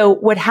 And so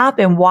what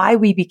happened, why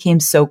we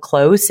became so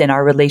close and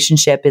our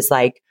relationship is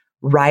like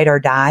ride or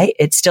die,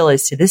 it still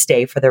is to this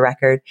day for the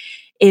record,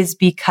 is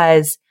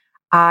because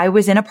I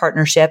was in a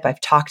partnership.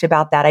 I've talked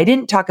about that. I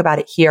didn't talk about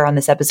it here on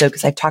this episode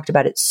because I've talked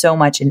about it so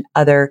much in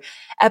other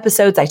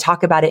episodes. I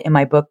talk about it in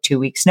my book, 2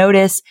 Weeks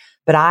Notice,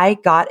 but I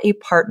got a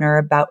partner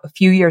about a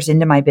few years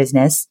into my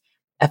business,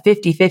 a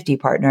 50-50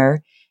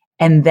 partner,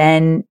 and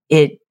then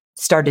it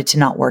started to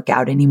not work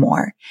out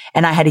anymore.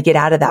 And I had to get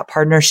out of that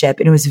partnership,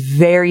 and it was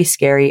very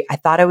scary. I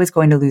thought I was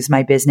going to lose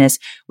my business.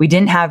 We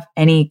didn't have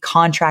any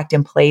contract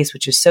in place,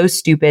 which was so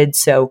stupid.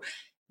 So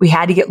we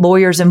had to get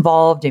lawyers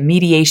involved and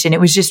mediation. It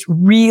was just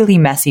really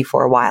messy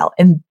for a while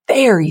and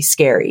very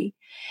scary.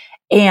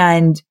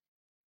 And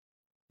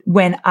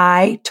when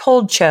I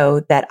told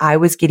Cho that I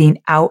was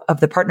getting out of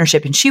the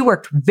partnership, and she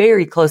worked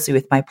very closely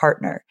with my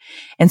partner.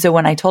 And so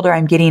when I told her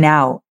I'm getting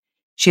out,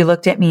 she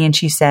looked at me and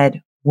she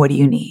said, "What do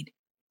you need?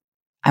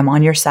 I'm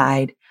on your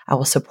side. I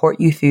will support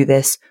you through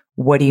this.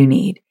 What do you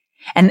need?"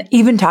 And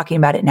even talking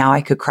about it now,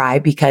 I could cry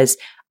because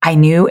I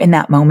knew in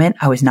that moment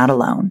I was not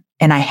alone.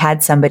 And I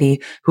had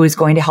somebody who was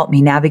going to help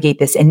me navigate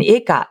this. And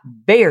it got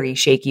very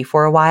shaky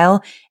for a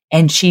while.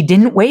 And she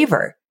didn't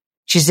waver.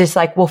 She's just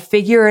like, we'll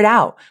figure it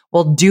out.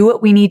 We'll do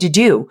what we need to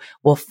do.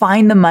 We'll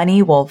find the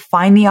money. We'll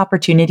find the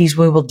opportunities.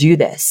 We will do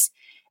this.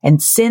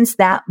 And since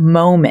that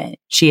moment,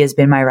 she has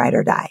been my ride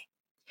or die.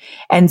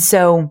 And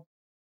so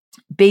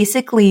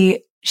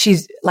basically,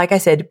 she's, like I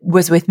said,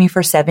 was with me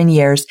for 7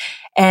 years.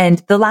 And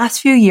the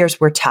last few years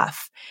were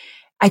tough.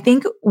 I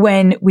think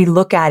when we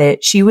look at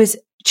it, she was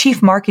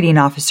chief marketing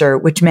officer,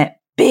 which meant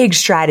big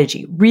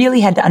strategy, really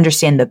had to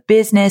understand the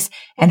business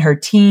and her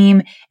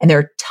team. And there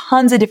are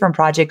tons of different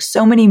projects,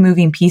 so many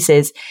moving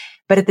pieces.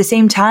 But at the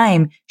same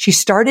time, she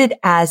started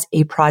as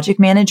a project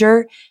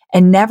manager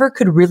and never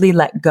could really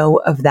let go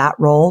of that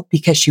role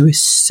because she was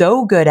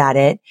so good at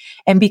it.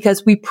 And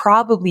because we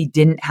probably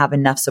didn't have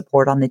enough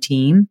support on the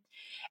team.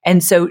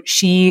 And so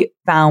she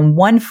found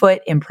one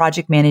foot in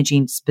project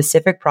managing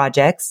specific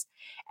projects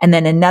and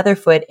then another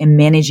foot in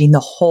managing the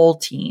whole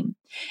team.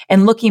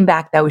 And looking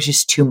back, that was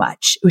just too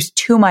much. It was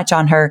too much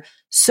on her,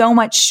 so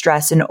much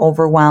stress and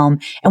overwhelm.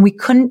 And we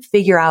couldn't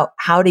figure out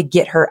how to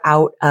get her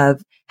out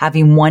of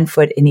having one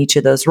foot in each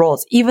of those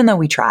roles, even though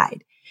we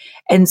tried.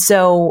 And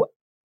so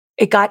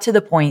it got to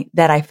the point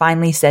that I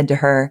finally said to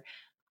her,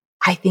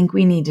 I think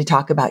we need to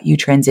talk about you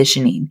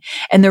transitioning.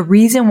 And the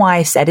reason why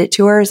I said it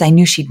to her is I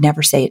knew she'd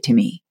never say it to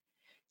me.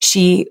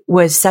 She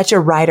was such a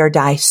ride or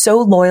die, so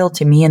loyal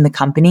to me and the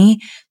company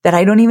that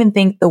I don't even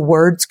think the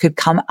words could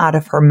come out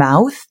of her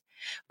mouth.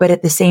 But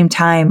at the same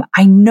time,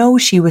 I know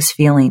she was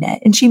feeling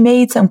it. And she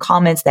made some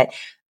comments that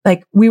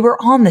like we were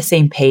on the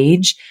same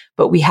page,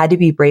 but we had to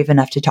be brave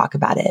enough to talk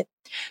about it.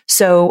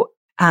 So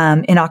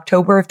in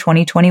October of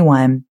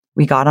 2021,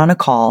 we got on a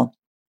call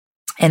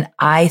and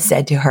I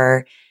said to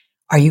her,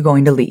 "Are you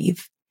going to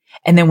leave?"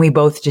 And then we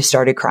both just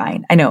started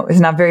crying. I know it's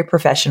not very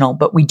professional,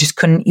 but we just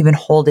couldn't even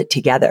hold it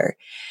together.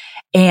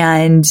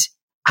 And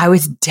I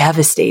was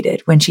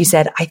devastated when she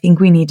said, I think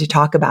we need to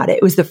talk about it.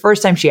 It was the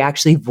first time she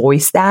actually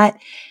voiced that.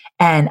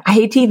 And I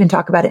hate to even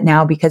talk about it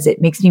now because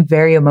it makes me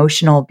very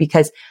emotional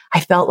because I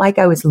felt like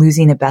I was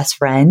losing a best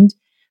friend,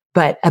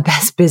 but a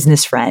best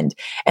business friend.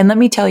 And let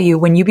me tell you,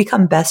 when you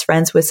become best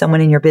friends with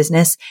someone in your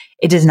business,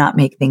 it does not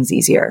make things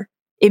easier.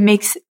 It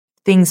makes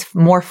things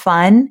more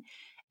fun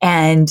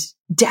and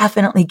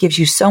definitely gives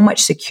you so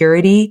much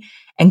security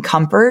and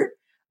comfort.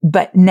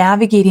 But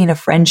navigating a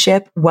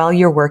friendship while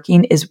you're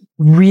working is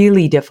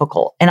really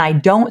difficult. And I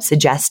don't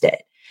suggest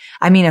it.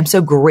 I mean, I'm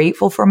so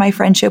grateful for my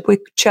friendship with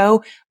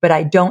Cho, but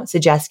I don't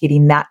suggest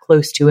getting that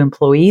close to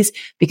employees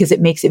because it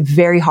makes it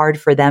very hard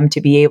for them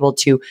to be able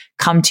to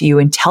come to you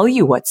and tell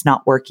you what's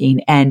not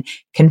working and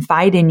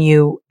confide in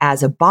you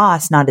as a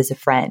boss, not as a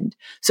friend.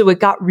 So it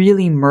got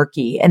really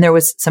murky and there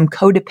was some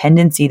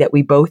codependency that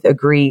we both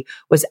agree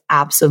was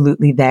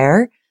absolutely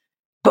there.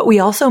 But we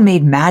also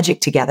made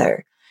magic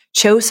together.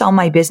 Cho saw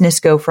my business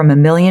go from $1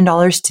 million to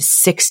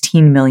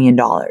 $16 million.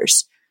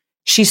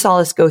 She saw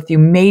us go through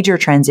major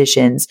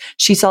transitions.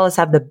 She saw us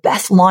have the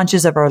best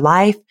launches of our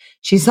life.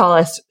 She saw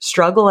us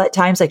struggle at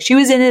times. Like she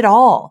was in it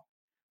all.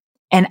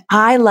 And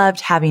I loved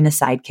having a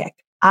sidekick.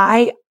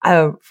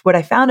 What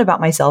I found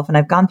about myself, and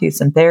I've gone through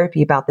some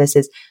therapy about this,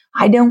 is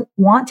I don't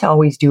want to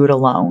always do it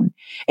alone.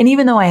 And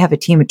even though I have a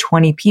team of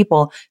 20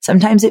 people,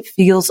 sometimes it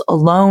feels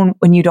alone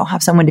when you don't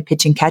have someone to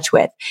pitch and catch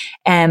with.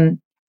 And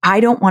I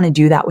don't want to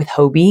do that with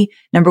Hobie.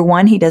 Number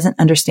one, he doesn't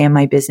understand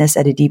my business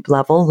at a deep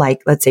level,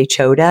 like let's say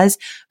Cho does.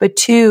 But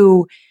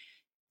two,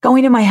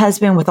 going to my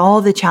husband with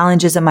all the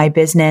challenges of my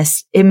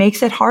business, it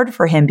makes it hard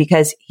for him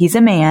because he's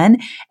a man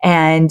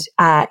and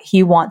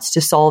he wants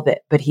to solve it,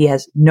 but he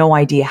has no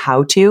idea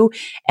how to.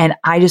 And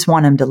I just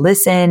want him to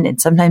listen.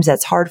 And sometimes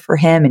that's hard for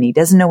him and he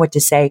doesn't know what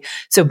to say.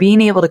 So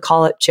being able to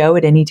call up Cho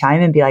at any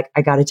time and be like,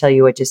 I got to tell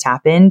you what just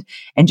happened.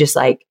 And just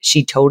like,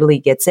 she totally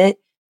gets it.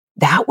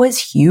 That was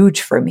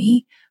huge for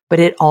me. But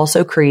it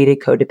also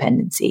created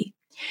codependency.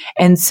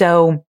 And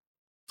so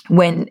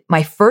when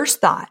my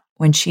first thought,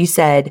 when she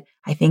said,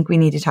 I think we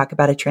need to talk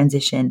about a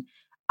transition,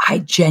 I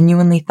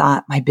genuinely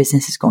thought my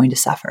business is going to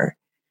suffer.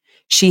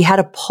 She had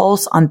a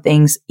pulse on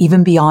things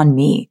even beyond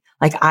me.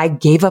 Like I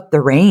gave up the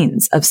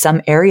reins of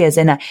some areas.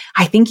 And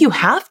I think you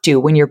have to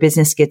when your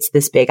business gets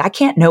this big. I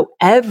can't know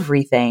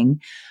everything,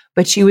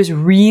 but she was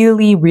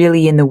really,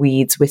 really in the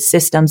weeds with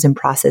systems and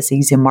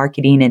processes and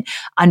marketing and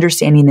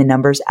understanding the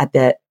numbers at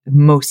the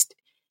most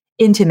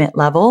intimate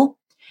level.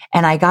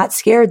 And I got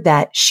scared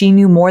that she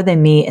knew more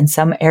than me in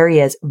some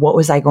areas. What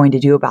was I going to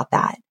do about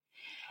that?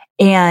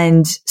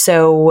 And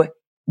so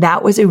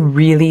that was a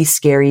really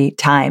scary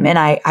time. And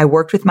I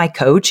worked with my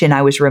coach and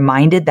I was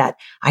reminded that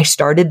I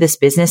started this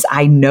business.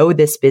 I know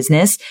this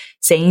business.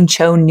 Saying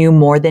Cho knew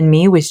more than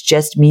me was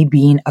just me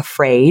being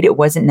afraid. It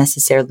wasn't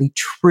necessarily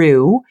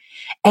true.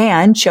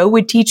 And Cho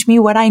would teach me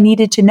what I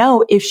needed to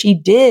know if she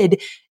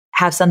did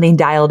have something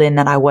dialed in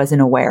that I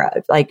wasn't aware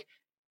of. Like,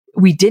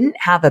 we didn't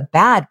have a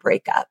bad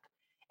breakup.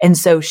 And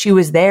so she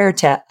was there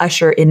to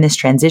usher in this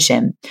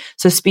transition.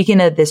 So speaking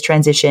of this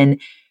transition,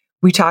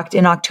 we talked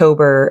in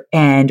October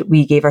and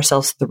we gave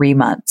ourselves 3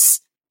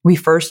 months. We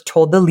first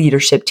told the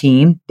leadership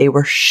team, they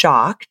were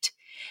shocked.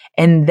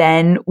 And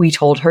then we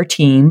told her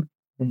team,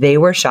 they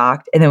were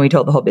shocked. And then we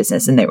told the whole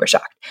business and they were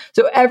shocked.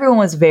 So everyone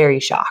was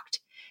very shocked.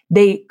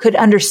 They could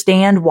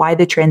understand why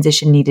the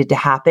transition needed to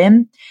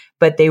happen,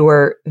 but they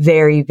were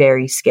very,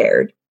 very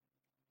scared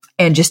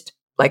and just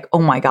like,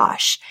 oh my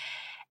gosh.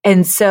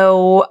 And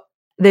so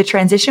the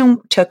transition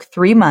took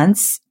 3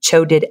 months.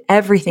 Cho did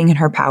everything in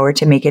her power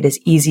to make it as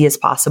easy as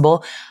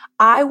possible.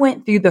 I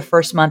went through the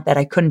first month that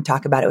I couldn't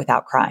talk about it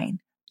without crying.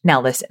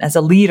 Now listen, as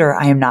a leader,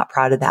 I am not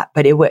proud of that,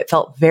 but it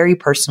felt very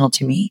personal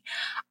to me.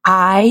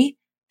 I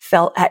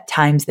felt at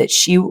times that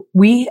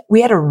we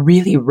had a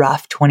really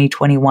rough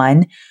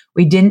 2021.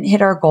 We didn't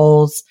hit our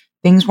goals.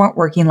 Things weren't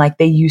working like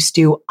they used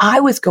to. I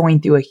was going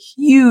through a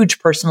huge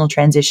personal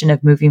transition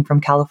of moving from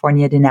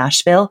California to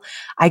Nashville.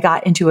 I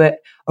got into a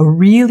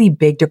really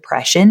big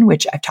depression,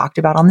 which I've talked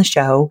about on the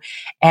show,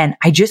 and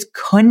I just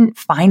couldn't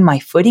find my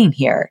footing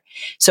here.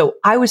 So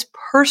I was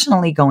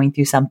personally going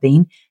through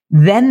something.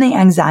 Then the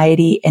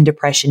anxiety and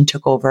depression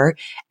took over,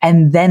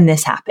 and then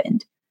this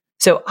happened.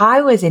 So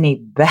I was in a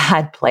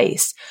bad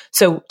place.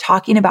 So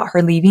talking about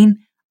her leaving,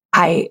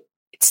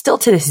 still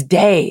to this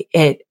day,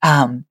 it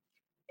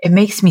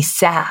makes me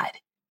sad.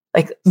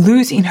 Like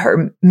losing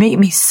her made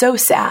me so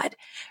sad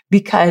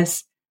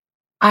because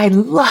I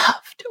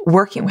loved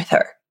working with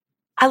her.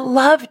 I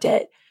loved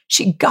it.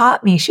 She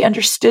got me. She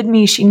understood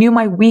me. She knew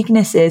my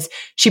weaknesses.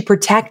 She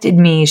protected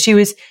me. She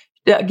was,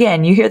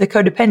 again, you hear the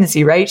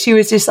codependency, right? She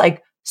was just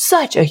like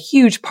such a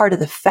huge part of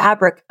the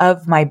fabric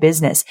of my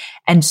business.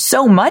 And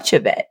so much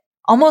of it,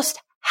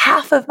 almost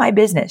half of my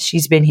business,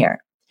 she's been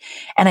here.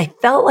 And I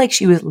felt like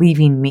she was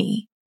leaving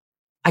me.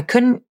 I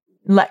couldn't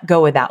let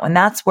go of that one.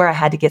 That's where I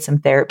had to get some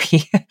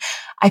therapy.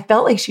 I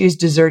felt like she was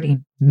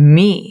deserting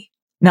me,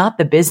 not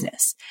the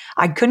business.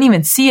 I couldn't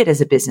even see it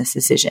as a business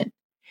decision.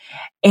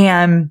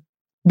 And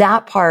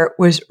that part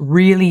was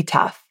really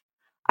tough.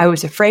 I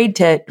was afraid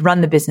to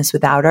run the business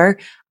without her.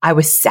 I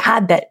was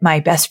sad that my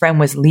best friend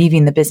was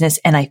leaving the business,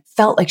 and I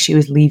felt like she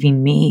was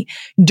leaving me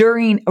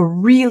during a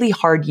really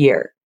hard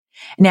year.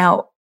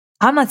 Now,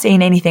 I'm not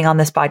saying anything on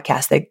this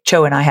podcast that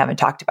Cho and I haven't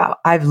talked about.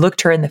 I've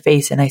looked her in the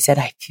face and I said,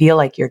 I feel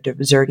like you're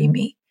deserting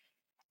me.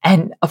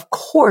 And of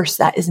course,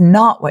 that is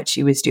not what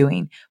she was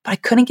doing, but I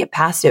couldn't get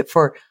past it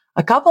for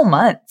a couple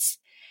months.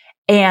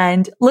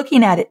 And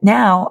looking at it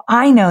now,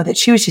 I know that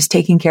she was just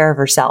taking care of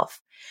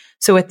herself.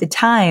 So at the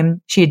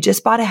time, she had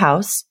just bought a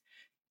house.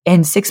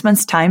 In 6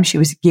 months' time, she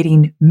was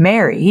getting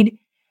married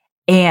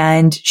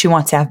and she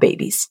wants to have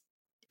babies.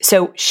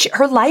 So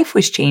her life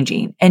was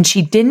changing and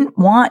she didn't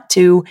want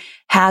to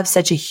have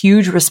such a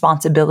huge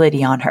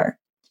responsibility on her.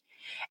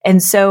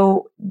 And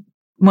so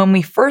when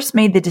we first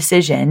made the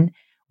decision,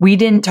 we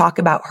didn't talk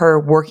about her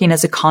working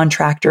as a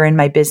contractor in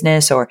my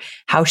business or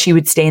how she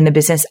would stay in the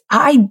business.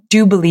 I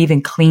do believe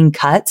in clean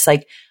cuts.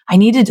 Like I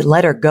needed to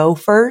let her go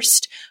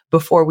first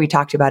before we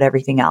talked about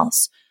everything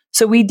else.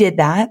 So we did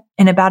that.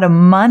 And about a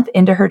month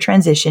into her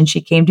transition,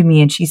 she came to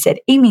me and she said,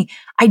 Amy,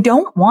 I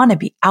don't want to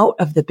be out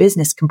of the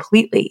business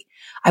completely.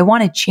 I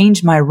want to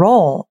change my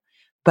role,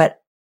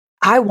 but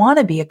I want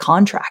to be a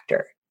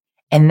contractor.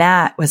 And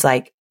that was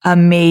like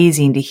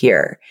amazing to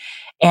hear.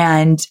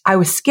 And I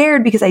was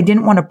scared because I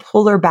didn't want to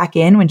pull her back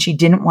in when she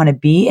didn't want to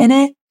be in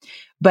it,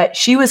 but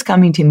she was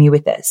coming to me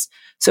with this.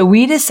 So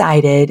we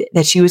decided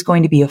that she was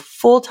going to be a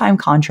full-time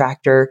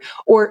contractor,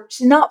 or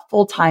she's not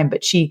full-time,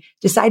 but she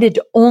decided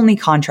to only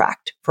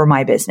contract for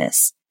my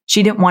business.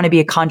 She didn't want to be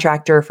a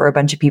contractor for a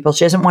bunch of people.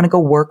 She doesn't want to go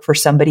work for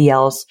somebody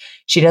else.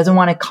 She doesn't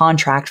want to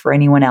contract for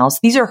anyone else.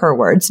 These are her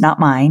words, not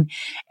mine.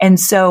 And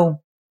so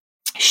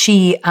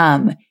she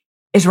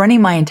is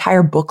running my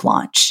entire book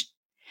launch.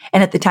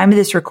 And at the time of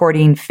this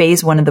recording,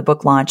 phase 1 of the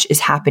book launch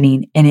is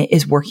happening and it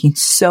is working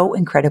so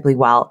incredibly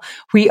well.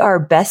 We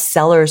are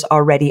bestsellers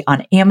already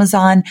on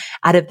Amazon.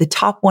 Out of the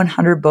top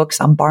 100 books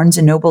on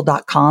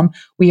barnesandnoble.com,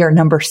 we are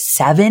number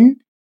 7.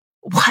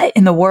 What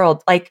in the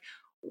world? Like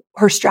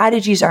her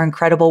strategies are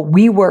incredible.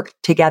 We work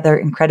together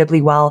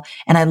incredibly well.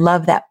 And I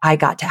love that I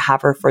got to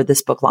have her for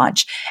this book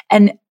launch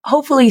and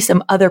hopefully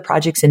some other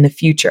projects in the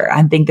future.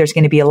 I think there's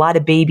going to be a lot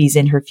of babies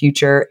in her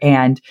future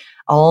and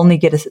I'll only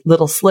get a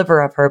little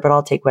sliver of her, but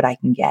I'll take what I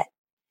can get.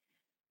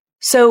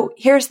 So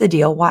here's the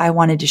deal, why I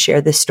wanted to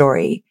share this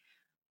story.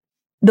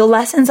 The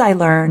lessons I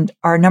learned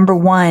are, number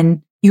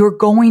 1, you're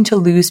going to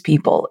lose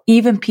people,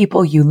 even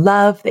people you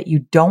love that you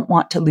don't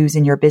want to lose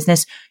in your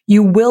business.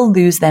 You will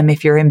lose them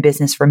if you're in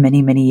business for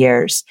many, many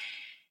years.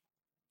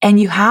 And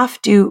you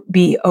have to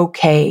be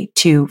okay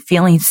to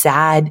feeling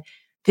sad,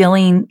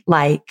 feeling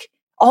like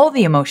all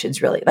the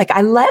emotions really. Like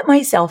I let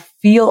myself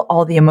feel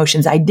all the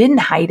emotions. I didn't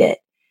hide it.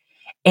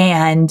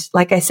 And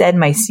like I said,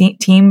 my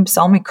team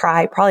saw me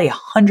cry probably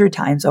 100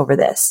 times over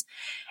this.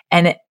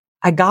 And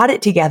I got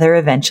it together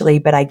eventually,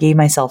 but I gave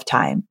myself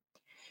time.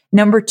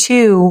 Number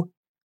 2,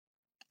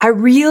 I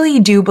really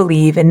do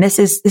believe, and this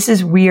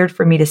is weird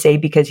for me to say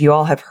because you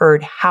all have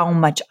heard how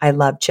much I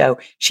love Cho.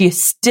 She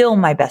is still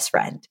my best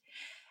friend,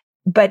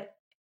 but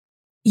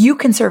you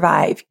can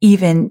survive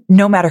even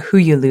no matter who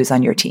you lose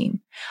on your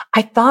team.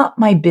 I thought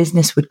my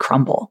business would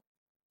crumble.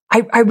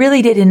 I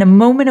really did. In a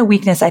moment of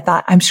weakness, I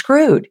thought I'm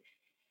screwed.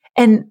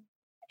 And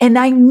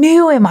I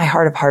knew in my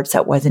heart of hearts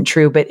that wasn't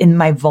true, but in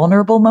my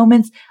vulnerable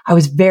moments, I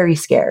was very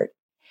scared.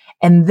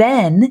 And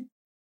then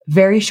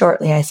very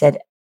shortly, I said,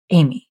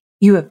 Amy,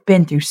 you have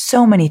been through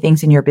so many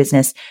things in your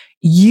business.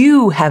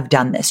 You have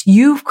done this.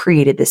 You've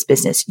created this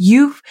business.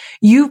 You've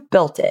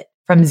built it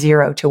from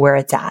zero to where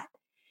it's at.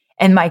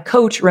 And my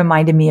coach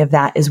reminded me of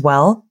that as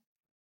well.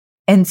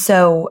 And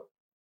so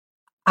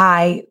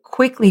I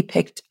quickly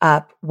picked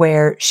up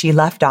where she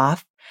left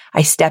off.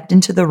 I stepped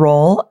into the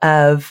role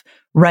of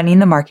running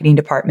the marketing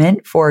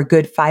department for a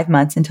good 5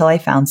 months until I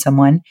found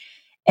someone.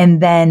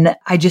 And then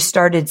I just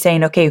started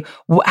saying, okay,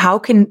 how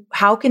can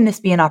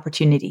this be an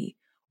opportunity?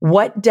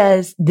 What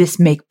does this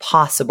make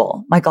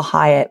possible? Michael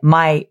Hyatt,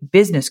 my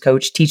business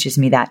coach, teaches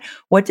me that.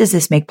 What does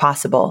this make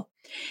possible?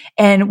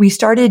 And we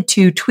started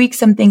to tweak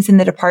some things in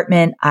the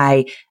department.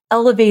 I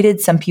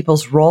elevated some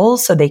people's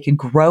roles so they could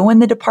grow in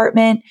the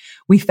department.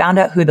 We found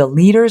out who the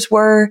leaders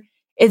were.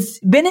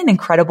 It's been an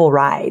incredible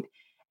ride.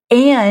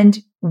 And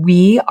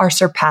we are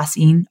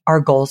surpassing our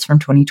goals from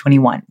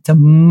 2021. It's a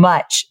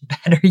much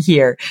better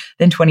year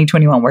than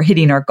 2021. We're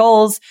hitting our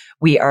goals.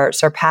 We are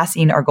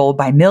surpassing our goal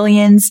by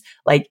millions.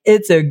 Like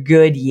it's a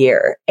good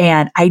year.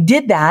 And I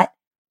did that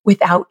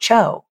without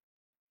Cho.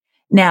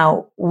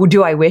 Now,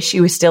 do I wish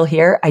she was still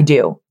here? I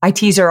do. I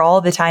tease her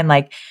all the time,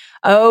 like,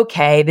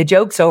 okay, the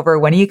joke's over.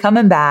 When are you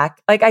coming back?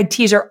 Like I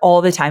tease her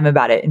all the time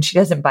about it and she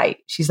doesn't bite.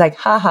 She's like,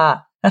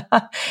 ha.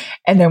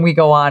 And then we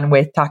go on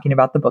with talking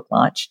about the book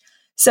launch.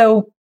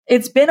 So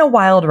it's been a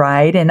wild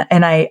ride and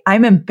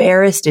I'm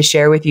embarrassed to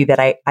share with you that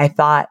I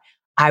thought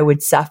I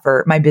would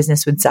suffer, my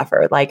business would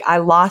suffer. Like I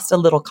lost a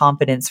little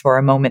confidence for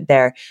a moment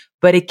there,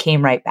 but it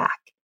came right back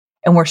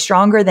and we're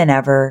stronger than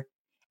ever.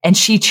 And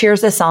she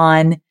cheers us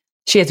on.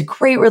 She has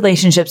great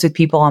relationships with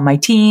people on my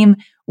team.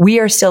 We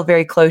are still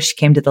very close. She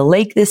came to the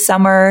lake this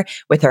summer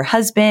with her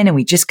husband and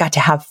we just got to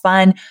have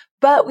fun,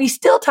 but we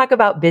still talk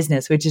about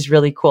business, which is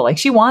really cool. Like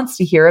she wants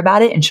to hear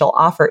about it and she'll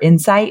offer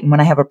insight. And when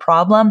I have a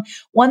problem,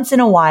 once in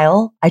a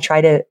while, I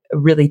try to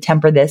really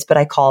temper this, but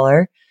I call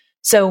her.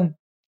 So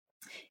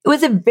it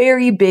was a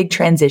very big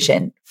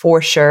transition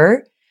for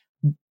sure,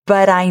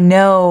 but I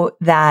know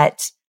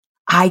that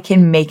I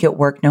can make it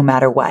work no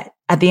matter what.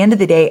 At the end of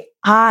the day,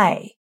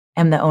 I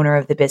am the owner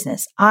of the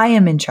business. I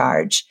am in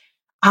charge.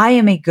 I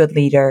am a good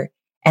leader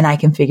and I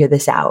can figure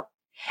this out.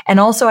 And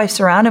also I've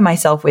surrounded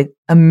myself with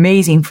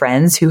amazing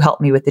friends who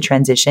helped me with the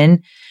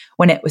transition.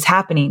 When it was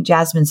happening,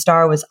 Jasmine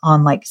Star was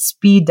on like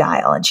speed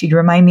dial and she'd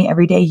remind me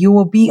every day, you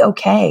will be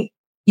okay.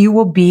 You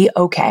will be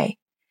okay.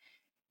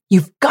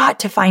 You've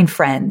got to find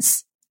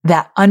friends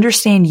that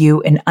understand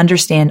you and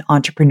understand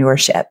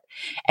entrepreneurship.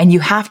 And you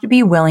have to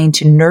be willing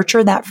to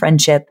nurture that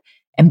friendship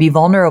and be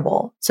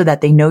vulnerable so that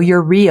they know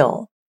you're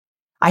real.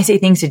 I say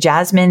things to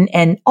Jasmine,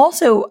 and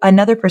also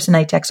another person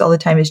I text all the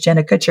time is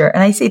Jenna Kutcher.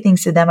 And I say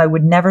things to them I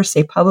would never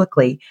say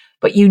publicly,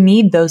 but you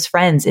need those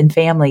friends and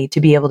family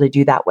to be able to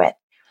do that with.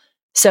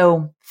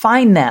 So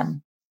find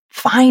them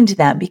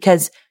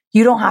because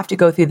you don't have to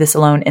go through this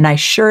alone. And I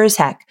sure as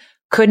heck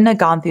couldn't have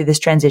gone through this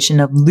transition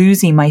of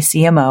losing my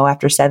CMO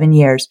after 7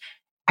 years.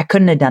 I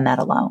couldn't have done that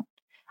alone.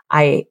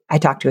 I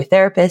talked to a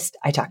therapist.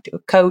 I talked to a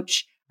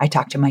coach. I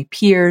talked to my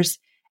peers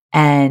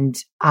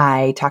and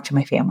I talked to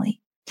my family.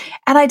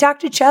 And I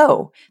talked to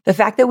Cho. The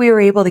fact that we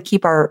were able to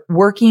keep our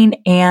working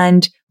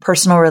and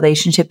personal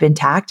relationship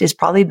intact is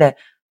probably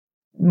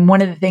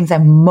one of the things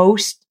I'm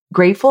most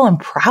grateful and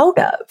proud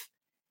of.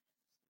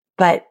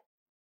 But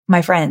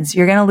my friends,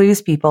 you're going to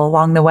lose people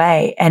along the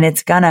way and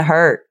it's going to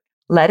hurt.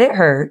 Let it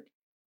hurt.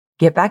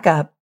 Get back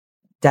up,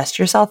 dust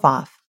yourself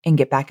off and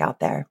get back out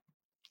there.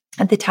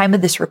 At the time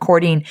of this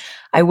recording,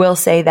 I will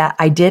say that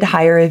I did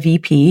hire a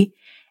VP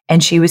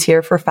and she was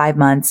here for 5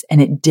 months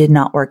and it did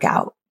not work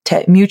out.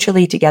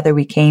 Mutually together,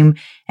 we came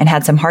and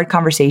had some hard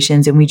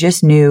conversations and we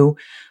just knew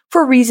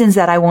for reasons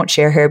that I won't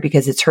share here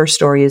because it's her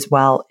story as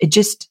well. It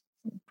just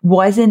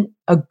wasn't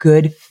a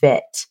good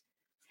fit.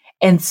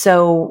 And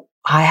so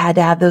I had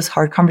to have those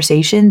hard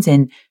conversations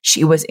and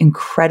she was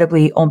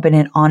incredibly open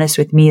and honest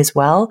with me as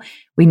well.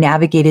 We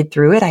navigated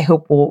through it. I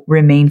hope we'll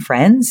remain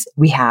friends.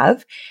 We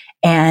have,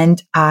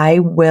 and I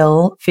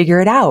will figure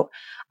it out.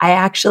 I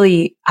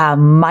actually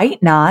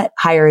might not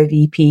hire a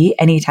VP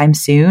anytime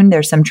soon.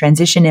 There's some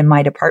transition in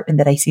my department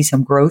that I see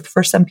some growth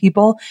for some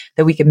people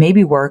that we can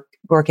maybe work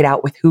it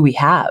out with who we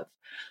have.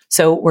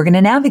 So we're going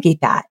to navigate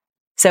that.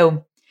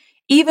 So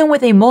even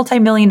with a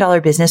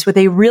multi-million-dollar business with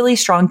a really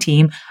strong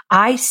team,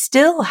 I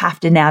still have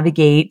to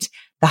navigate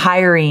the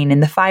hiring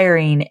and the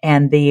firing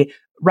and the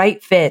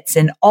right fits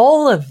and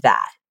all of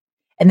that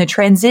and the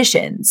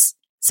transitions.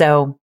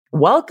 So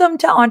welcome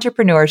to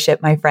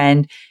entrepreneurship, my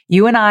friend.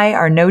 You and I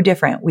are no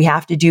different. We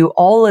have to do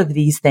all of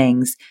these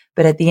things.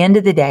 But at the end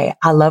of the day,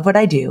 I love what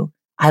I do.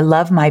 I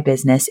love my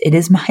business. It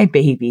is my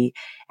baby.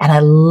 And I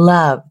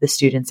love the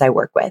students I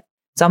work with.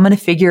 So I'm going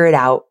to figure it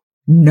out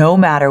no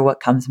matter what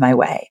comes my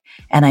way.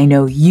 And I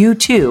know you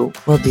too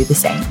will do the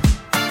same.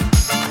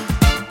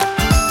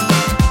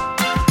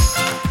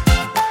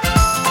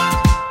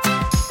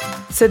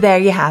 So there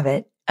you have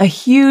it. A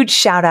huge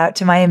shout out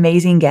to my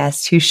amazing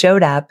guests who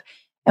showed up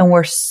and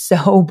were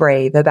so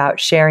brave about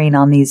sharing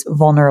on these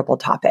vulnerable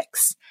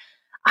topics.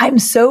 I'm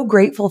so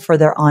grateful for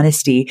their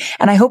honesty,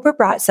 and I hope it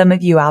brought some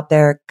of you out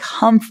there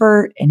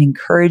comfort and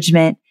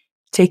encouragement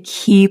to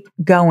keep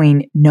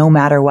going no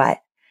matter what.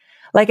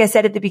 Like I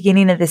said at the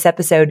beginning of this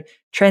episode,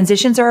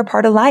 transitions are a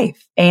part of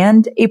life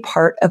and a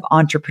part of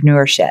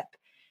entrepreneurship.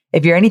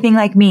 If you're anything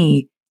like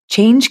me,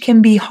 change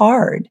can be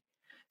hard.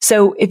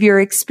 So if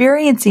you're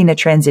experiencing a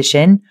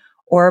transition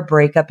or a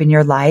breakup in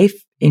your life,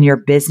 in your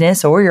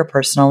business or your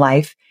personal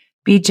life,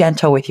 be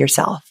gentle with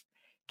yourself.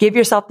 Give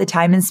yourself the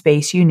time and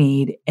space you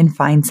need and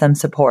find some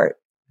support.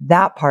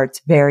 That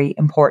part's very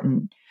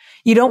important.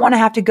 You don't want to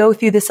have to go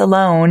through this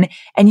alone,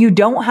 and you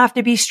don't have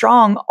to be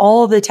strong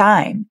all the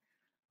time.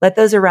 Let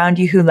those around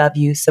you who love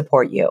you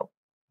support you.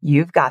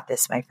 You've got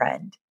this, my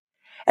friend.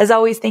 As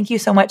always, thank you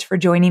so much for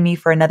joining me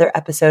for another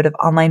episode of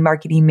Online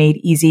Marketing Made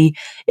Easy.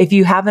 If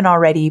you haven't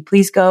already,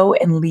 please go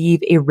and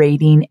leave a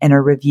rating and a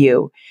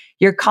review.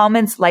 Your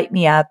comments light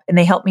me up and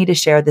they help me to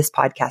share this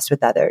podcast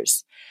with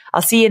others.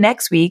 I'll see you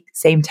next week,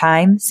 same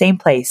time, same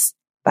place.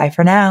 Bye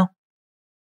for now.